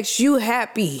what makes you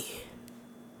happy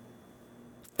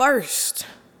first.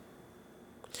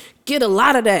 Get a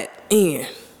lot of that in.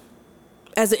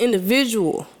 As an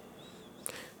individual,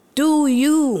 do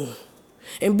you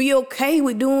and be okay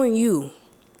with doing you.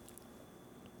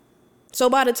 So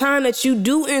by the time that you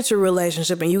do enter a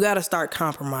relationship and you got to start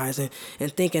compromising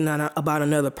and thinking about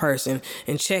another person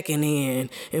and checking in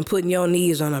and putting your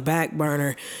needs on a back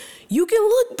burner, you can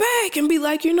look back and be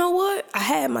like, you know what? I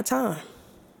had my time.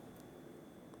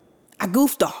 I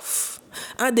goofed off.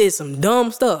 I did some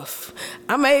dumb stuff.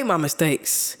 I made my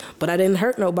mistakes, but I didn't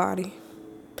hurt nobody.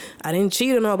 I didn't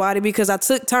cheat on nobody because I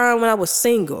took time when I was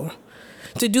single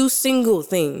to do single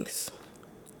things,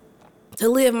 to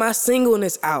live my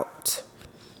singleness out,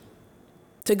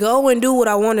 to go and do what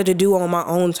I wanted to do on my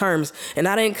own terms. And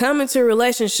I didn't come into a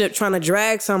relationship trying to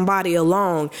drag somebody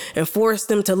along and force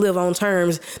them to live on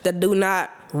terms that do not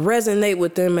resonate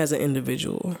with them as an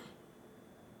individual.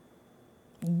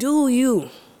 Do you.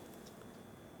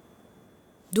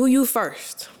 Do you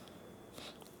first.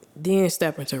 Then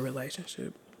step into a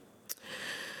relationship.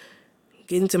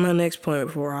 Getting to my next point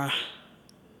before I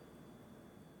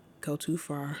go too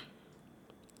far.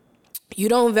 You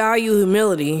don't value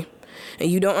humility, and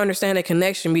you don't understand the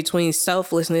connection between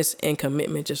selflessness and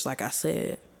commitment, just like I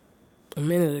said a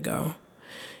minute ago.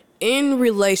 In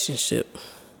relationship,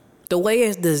 the way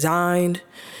it's designed,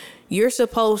 you're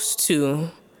supposed to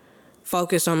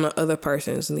focus on the other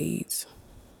person's needs.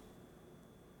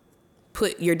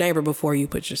 Put your neighbor before you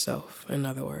put yourself, in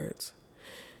other words.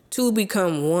 To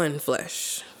become one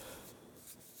flesh.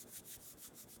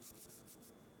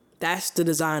 That's the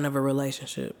design of a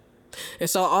relationship. And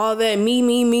so all that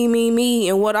me,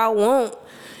 and what I want,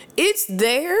 it's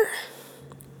there,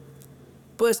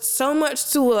 but so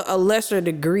much to a lesser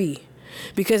degree.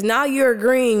 Because now you're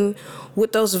agreeing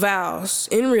with those vows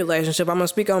in relationship. I'm going to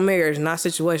speak on marriage, not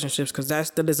situationships, because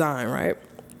that's the design, right?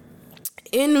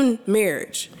 In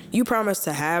marriage, you promise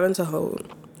to have and to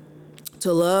hold,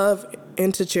 to love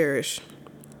and to cherish,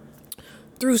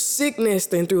 through sickness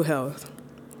and through health,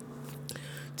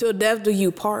 till death do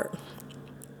you part.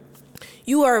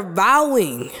 You are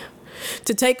vowing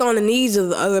to take on the needs of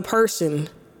the other person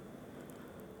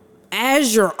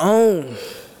as your own.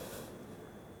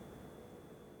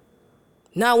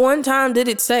 Not one time did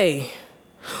it say,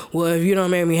 well, if you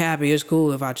don't make me happy, it's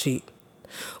cool if I cheat.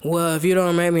 Well, if you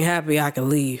don't make me happy, I can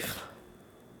leave.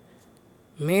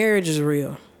 Marriage is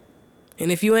real.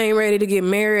 And if you ain't ready to get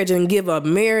married and give a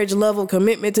marriage level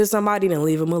commitment to somebody, then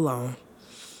leave them alone.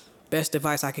 Best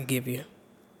advice I could give you.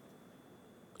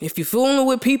 If you're fooling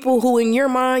with people who in your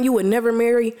mind you would never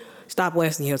marry, stop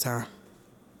wasting your time.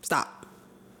 Stop.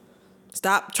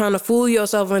 Stop trying to fool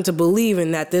yourself into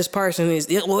believing that this person is,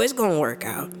 well, it's going to work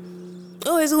out.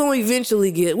 Oh, it's going to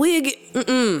eventually get.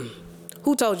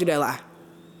 Who told you that lie?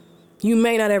 You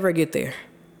may not ever get there.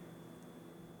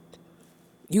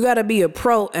 You got to be a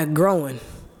pro at growing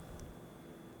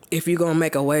if you're going to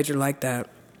make a wager like that.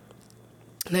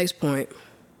 Next point.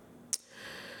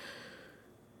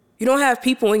 You don't have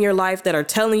people in your life that are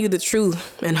telling you the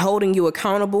truth and holding you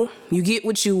accountable. You get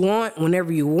what you want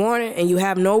whenever you want it, and you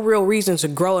have no real reason to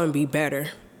grow and be better.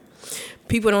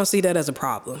 People don't see that as a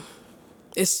problem.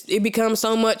 It becomes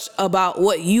so much about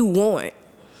what you want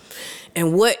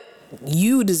and what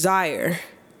you desire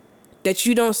that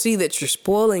you don't see that you're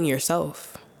spoiling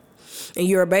yourself. And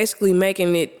you're basically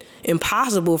making it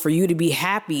impossible for you to be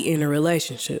happy in a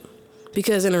relationship.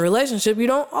 Because in a relationship, you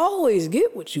don't always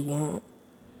get what you want.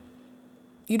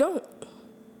 You don't.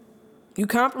 You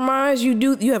compromise. You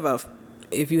do. You have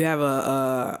if you have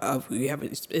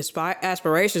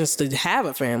aspirations to have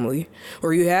a family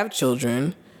or you have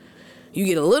children, you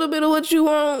get a little bit of what you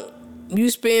want. You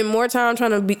spend more time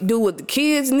trying to do what the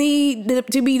kids need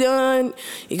to be done.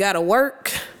 You gotta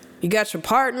work. You got your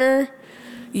partner.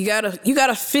 You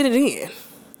gotta fit it in.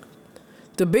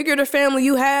 The bigger the family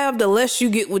you have, the less you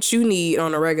get what you need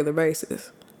on a regular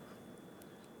basis.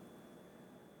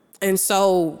 And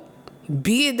so,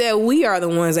 be it that we are the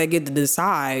ones that get to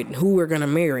decide who we're going to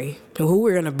marry and who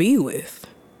we're going to be with.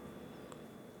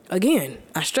 Again,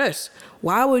 I stress,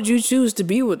 why would you choose to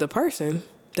be with a person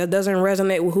that doesn't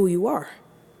resonate with who you are?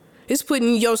 It's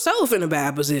putting yourself in a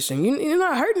bad position. You're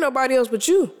not hurting nobody else but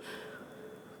you.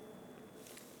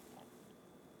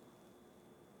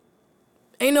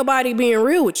 Ain't nobody being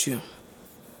real with you.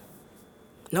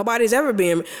 Nobody's ever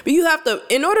being. But you have to,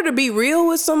 in order to be real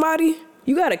with somebody,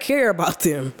 you got to care about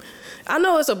them. I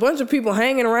know it's a bunch of people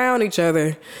hanging around each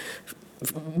other,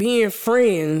 being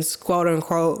friends, quote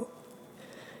unquote,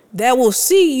 that will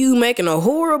see you making a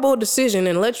horrible decision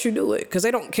and let you do it because they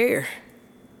don't care.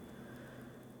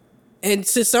 And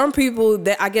to some people,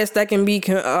 that I guess that can be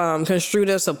construed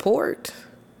as support.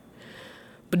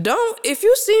 But if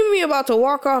you see me about to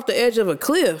walk off the edge of a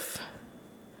cliff,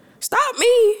 stop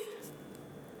me.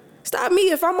 Stop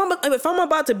me. If I'm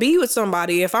about to be with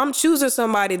somebody, if I'm choosing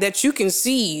somebody that you can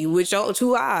see with your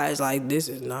two eyes, like, this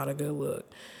is not a good look,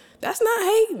 that's not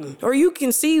hating. Or you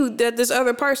can see that this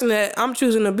other person that I'm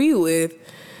choosing to be with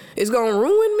is gonna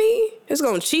ruin me, it's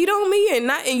gonna cheat on me,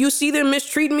 and you see them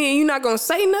mistreat me and you're not gonna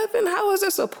say nothing. How is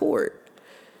that support?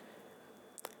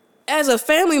 As a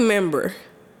family member,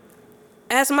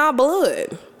 as my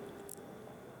blood,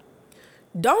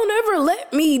 Don't ever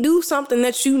let me do something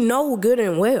that you know good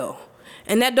and well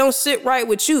and that don't sit right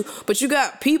with you. But you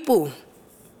got people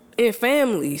in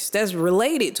families that's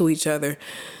related to each other,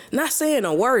 not saying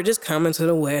a word, just coming to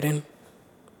the wedding,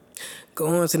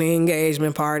 going to the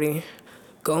engagement party,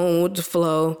 going with the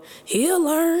flow. He'll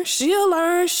learn,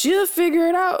 she'll figure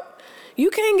it out. You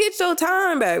can't get your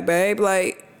time back, babe.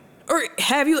 Like, or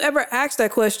have you ever asked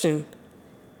that question?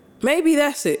 Maybe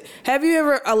that's it. Have you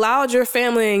ever allowed your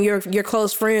family and your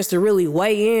close friends to really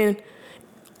weigh in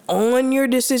on your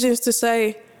decisions to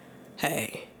say,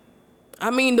 hey,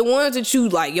 I mean, the ones that you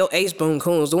like, your ace boon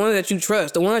coons, the ones that you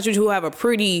trust, the ones that you have a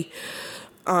pretty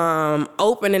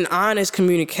open and honest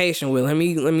communication with. Let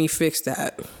me fix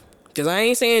that. Because I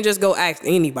ain't saying just go ask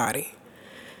anybody.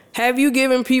 Have you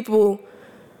given people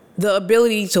the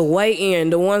ability to weigh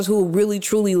in, the ones who really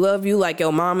truly love you, like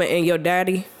your mama and your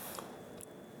daddy,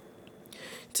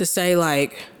 to say,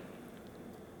 like,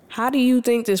 how do you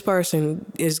think this person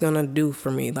is gonna do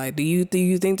for me? Like, do you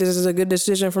think this is a good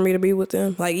decision for me to be with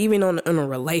them? Like, even in a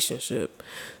relationship,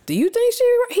 do you think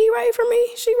he right for me?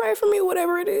 She right for me?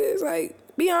 Whatever it is, like,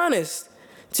 be honest.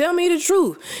 Tell me the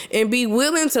truth and be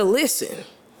willing to listen.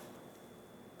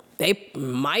 They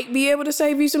might be able to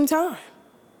save you some time.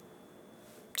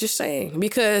 Just saying,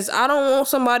 because I don't want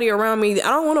somebody around me. I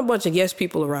don't want a bunch of yes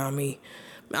people around me.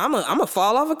 I'm a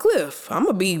fall off a cliff. I'm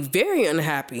gonna be very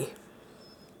unhappy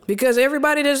because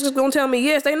everybody that's just gonna tell me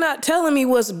yes, they're not telling me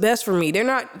what's best for me. They're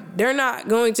not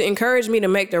going to encourage me to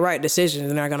make the right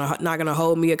decisions. They're not gonna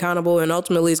hold me accountable, and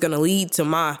ultimately it's gonna lead to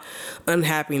my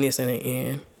unhappiness in the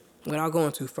end without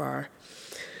going too far.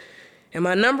 And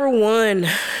my number one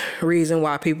reason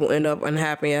why people end up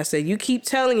unhappy, I said, you keep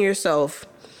telling yourself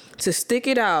to stick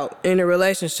it out in a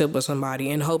relationship with somebody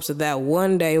in hopes of that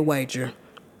one day wager.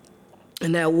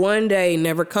 And that one day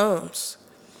never comes.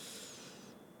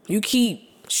 You keep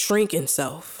shrinking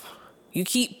self. You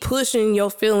keep pushing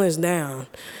your feelings down.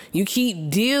 You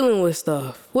keep dealing with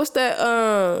stuff. What's that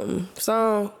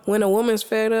song, When a Woman's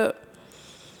Fed Up?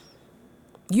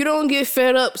 You don't get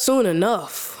fed up soon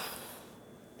enough.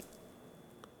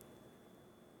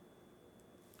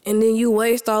 And then you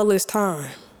waste all this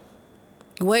time.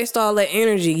 You waste all that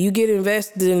energy. You get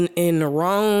invested in the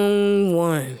wrong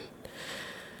one.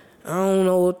 I don't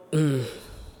know.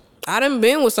 I done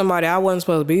been with somebody I wasn't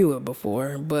supposed to be with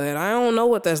before, but I don't know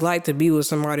what that's like to be with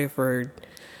somebody for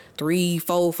 3,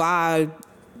 4, 5,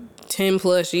 10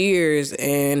 plus years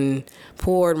and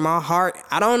poured my heart.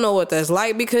 I don't know what that's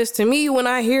like, because to me, when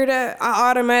I hear that, I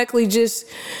automatically just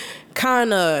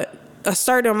kind of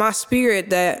assert in my spirit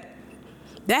that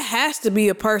has to be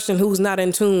a person who's not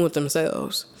in tune with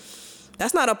themselves.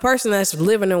 That's not a person that's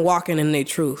living and walking in their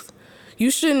truth.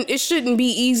 It shouldn't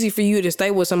be easy for you to stay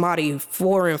with somebody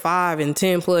 4 and 5 and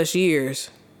 10 plus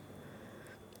years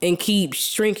and keep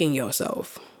shrinking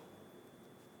yourself.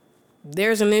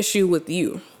 There's an issue with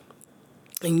you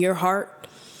in your heart,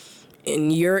 in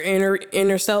your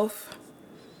inner self.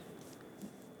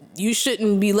 You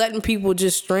shouldn't be letting people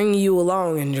just string you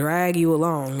along and drag you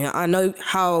along. I know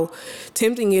how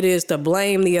tempting it is to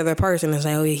blame the other person and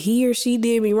say, oh, he or she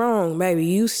did me wrong. Baby,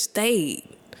 you stayed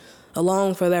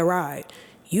along for that ride.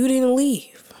 You didn't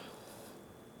leave.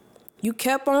 You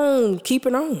kept on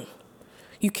keeping on.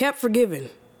 You kept forgiving.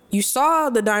 You saw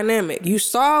the dynamic. You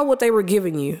saw what they were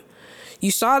giving you. You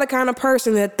saw the kind of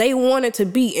person that they wanted to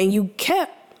be, and you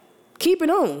kept keeping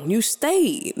on. You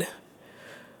stayed.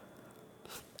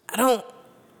 I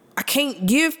can't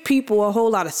give people a whole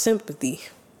lot of sympathy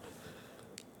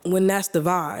when that's the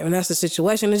vibe and that's the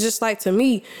situation. It's just like, to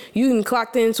me, you can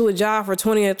clock into a job for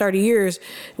 20 or 30 years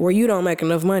where you don't make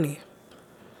enough money.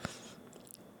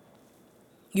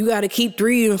 You got to keep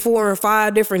 3 and 4 and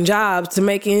 5 different jobs to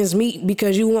make ends meet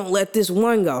because you won't let this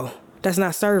one go that's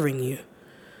not serving you.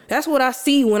 That's what I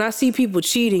see when I see people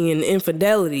cheating and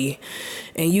infidelity,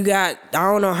 and you got, I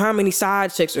don't know how many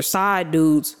side chicks or side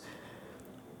dudes.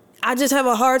 I just have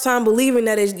a hard time believing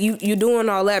that you doing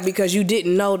all that because you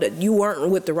didn't know that you weren't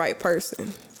with the right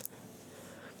person.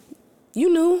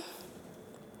 You knew.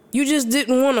 You just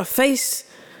didn't want to face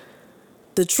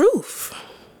the truth.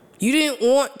 You didn't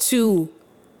want to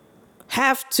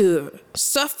have to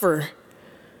suffer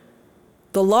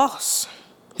the loss.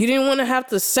 You didn't want to have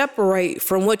to separate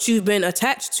from what you've been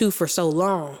attached to for so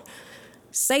long.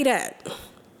 Say that.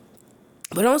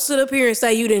 But don't sit up here and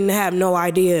say you didn't have no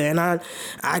idea and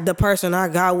I the person I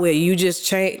got with, you just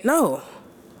changed. No.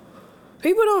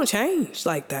 People don't change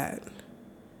like that.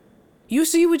 You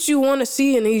see what you want to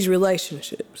see in these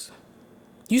relationships.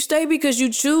 You stay because you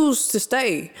choose to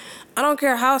stay. I don't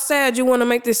care how sad you want to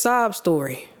make this sob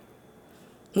story.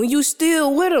 When you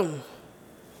still with them,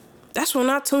 that's when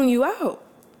I tune you out.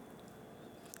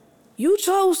 You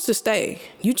chose to stay.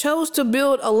 You chose to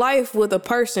build a life with a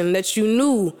person that you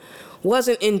knew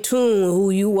wasn't in tune with who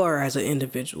you were as an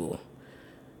individual.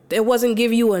 That wasn't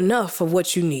give you enough of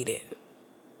what you needed.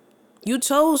 You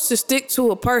chose to stick to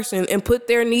a person and put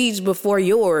their needs before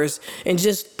yours and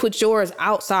just put yours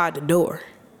outside the door.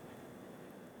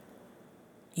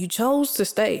 You chose to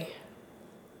stay.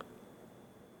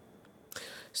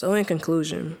 So in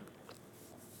conclusion,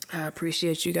 I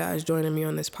appreciate you guys joining me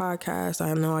on this podcast.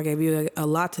 I know I gave you a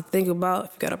lot to think about.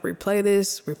 If you got to replay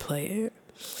this, replay it.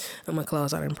 I'm going to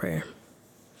close out in prayer.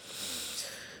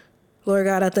 Lord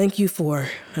God, I thank you for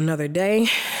another day.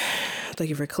 I thank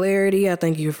you for clarity. I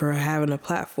thank you for having a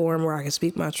platform where I can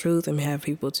speak my truth and have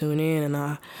people tune in. And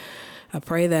I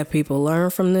pray that people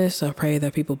learn from this. I pray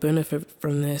that people benefit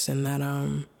from this, and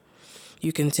that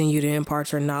you continue to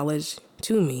impart your knowledge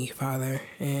to me, Father,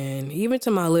 and even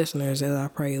to my listeners as I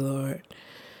pray, Lord.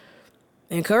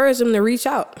 Encourage them to reach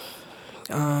out.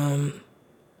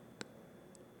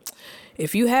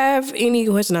 If you have any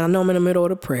question, I know I'm in the middle of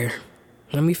the prayer.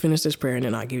 Let me finish this prayer and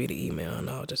then I'll give you the email. And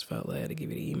I just felt led to give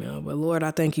you the email. But Lord,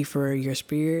 I thank you for your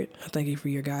spirit. I thank you for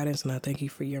your guidance, and I thank you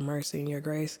for your mercy and your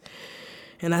grace.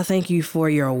 And I thank you for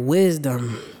your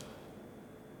wisdom.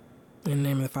 In the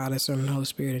name of the Father, Son, and Holy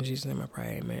Spirit, in Jesus' name I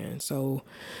pray, amen. So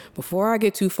before I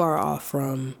get too far off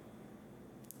from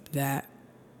that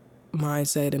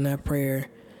mindset and that prayer,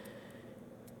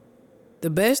 the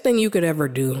best thing you could ever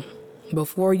do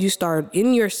before you start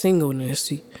in your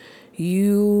singleness,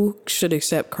 you should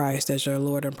accept Christ as your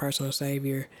Lord and personal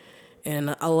Savior,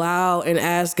 and allow and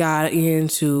ask God in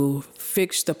to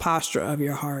fix the posture of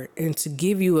your heart and to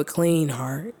give you a clean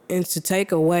heart and to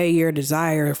take away your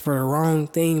desire for the wrong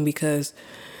thing, because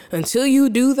until you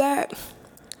do that,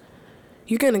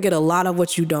 you're going to get a lot of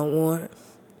what you don't want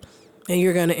and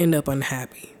you're going to end up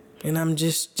unhappy. And I'm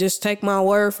just take my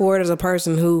word for it as a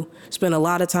person who spent a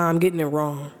lot of time getting it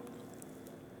wrong.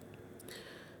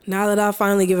 Now that I've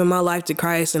finally given my life to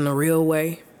Christ in a real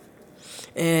way,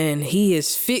 and he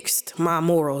has fixed my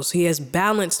morals, he has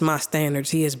balanced my standards,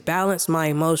 he has balanced my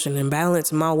emotion and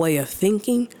balanced my way of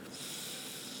thinking,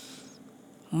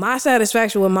 my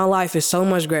satisfaction with my life is so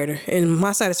much greater. And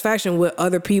my satisfaction with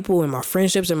other people and my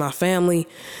friendships and my family,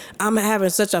 I'm having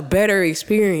such a better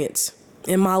experience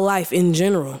in my life in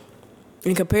general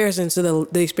in comparison to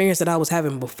the experience that I was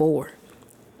having before.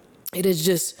 It is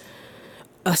just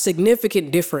a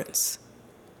significant difference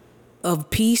of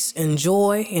peace and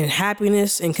joy and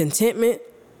happiness and contentment.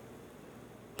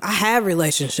 I have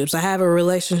relationships. I have a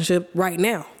relationship right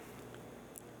now.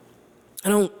 I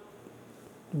don't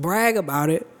brag about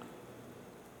it,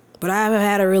 but I have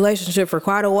had a relationship for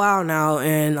quite a while now,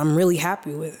 and I'm really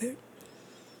happy with it.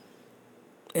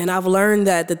 And I've learned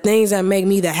that the things that make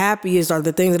me the happiest are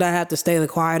the things that I have to stay the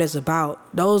quietest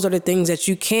about. Those are the things that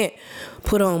you can't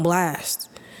put on blast.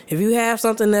 If you have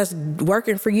something that's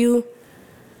working for you,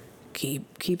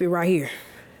 keep it right here.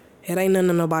 It ain't none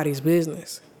of nobody's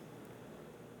business.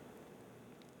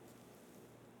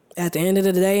 At the end of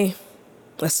the day,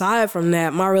 aside from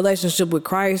that, my relationship with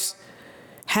Christ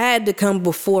had to come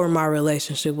before my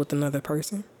relationship with another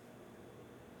person.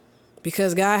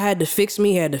 Because God had to fix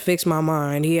me, he had to fix my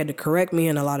mind. He had to correct me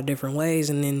in a lot of different ways.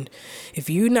 And then if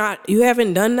you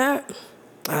haven't done that,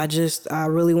 I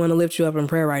really want to lift you up in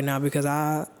prayer right now, because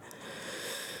I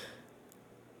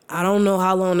don't know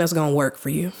how long that's going to work for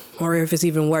you, or if it's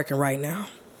even working right now.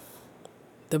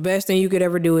 The best thing you could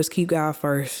ever do is keep God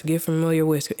first. Get familiar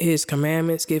with his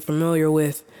commandments. Get familiar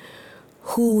with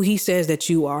who he says that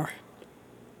you are.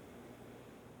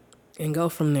 And go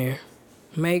from there.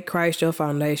 Make Christ your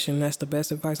foundation. That's the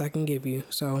best advice I can give you.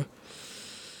 So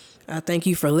I thank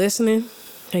you for listening.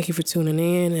 Thank you for tuning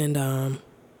in. And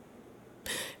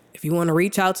if you want to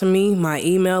reach out to me, my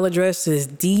email address is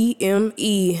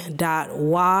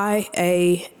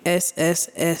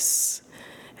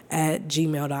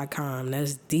dme.yass@gmail.com.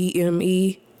 That's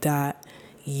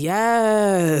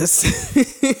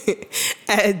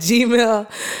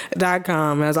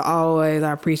dme.yes@gmail.com. As always,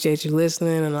 I appreciate you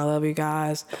listening, and I love you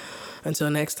guys.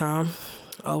 Until next time,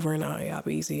 over and out. Y'all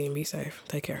be easy and be safe.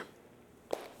 Take care.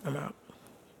 I'm out.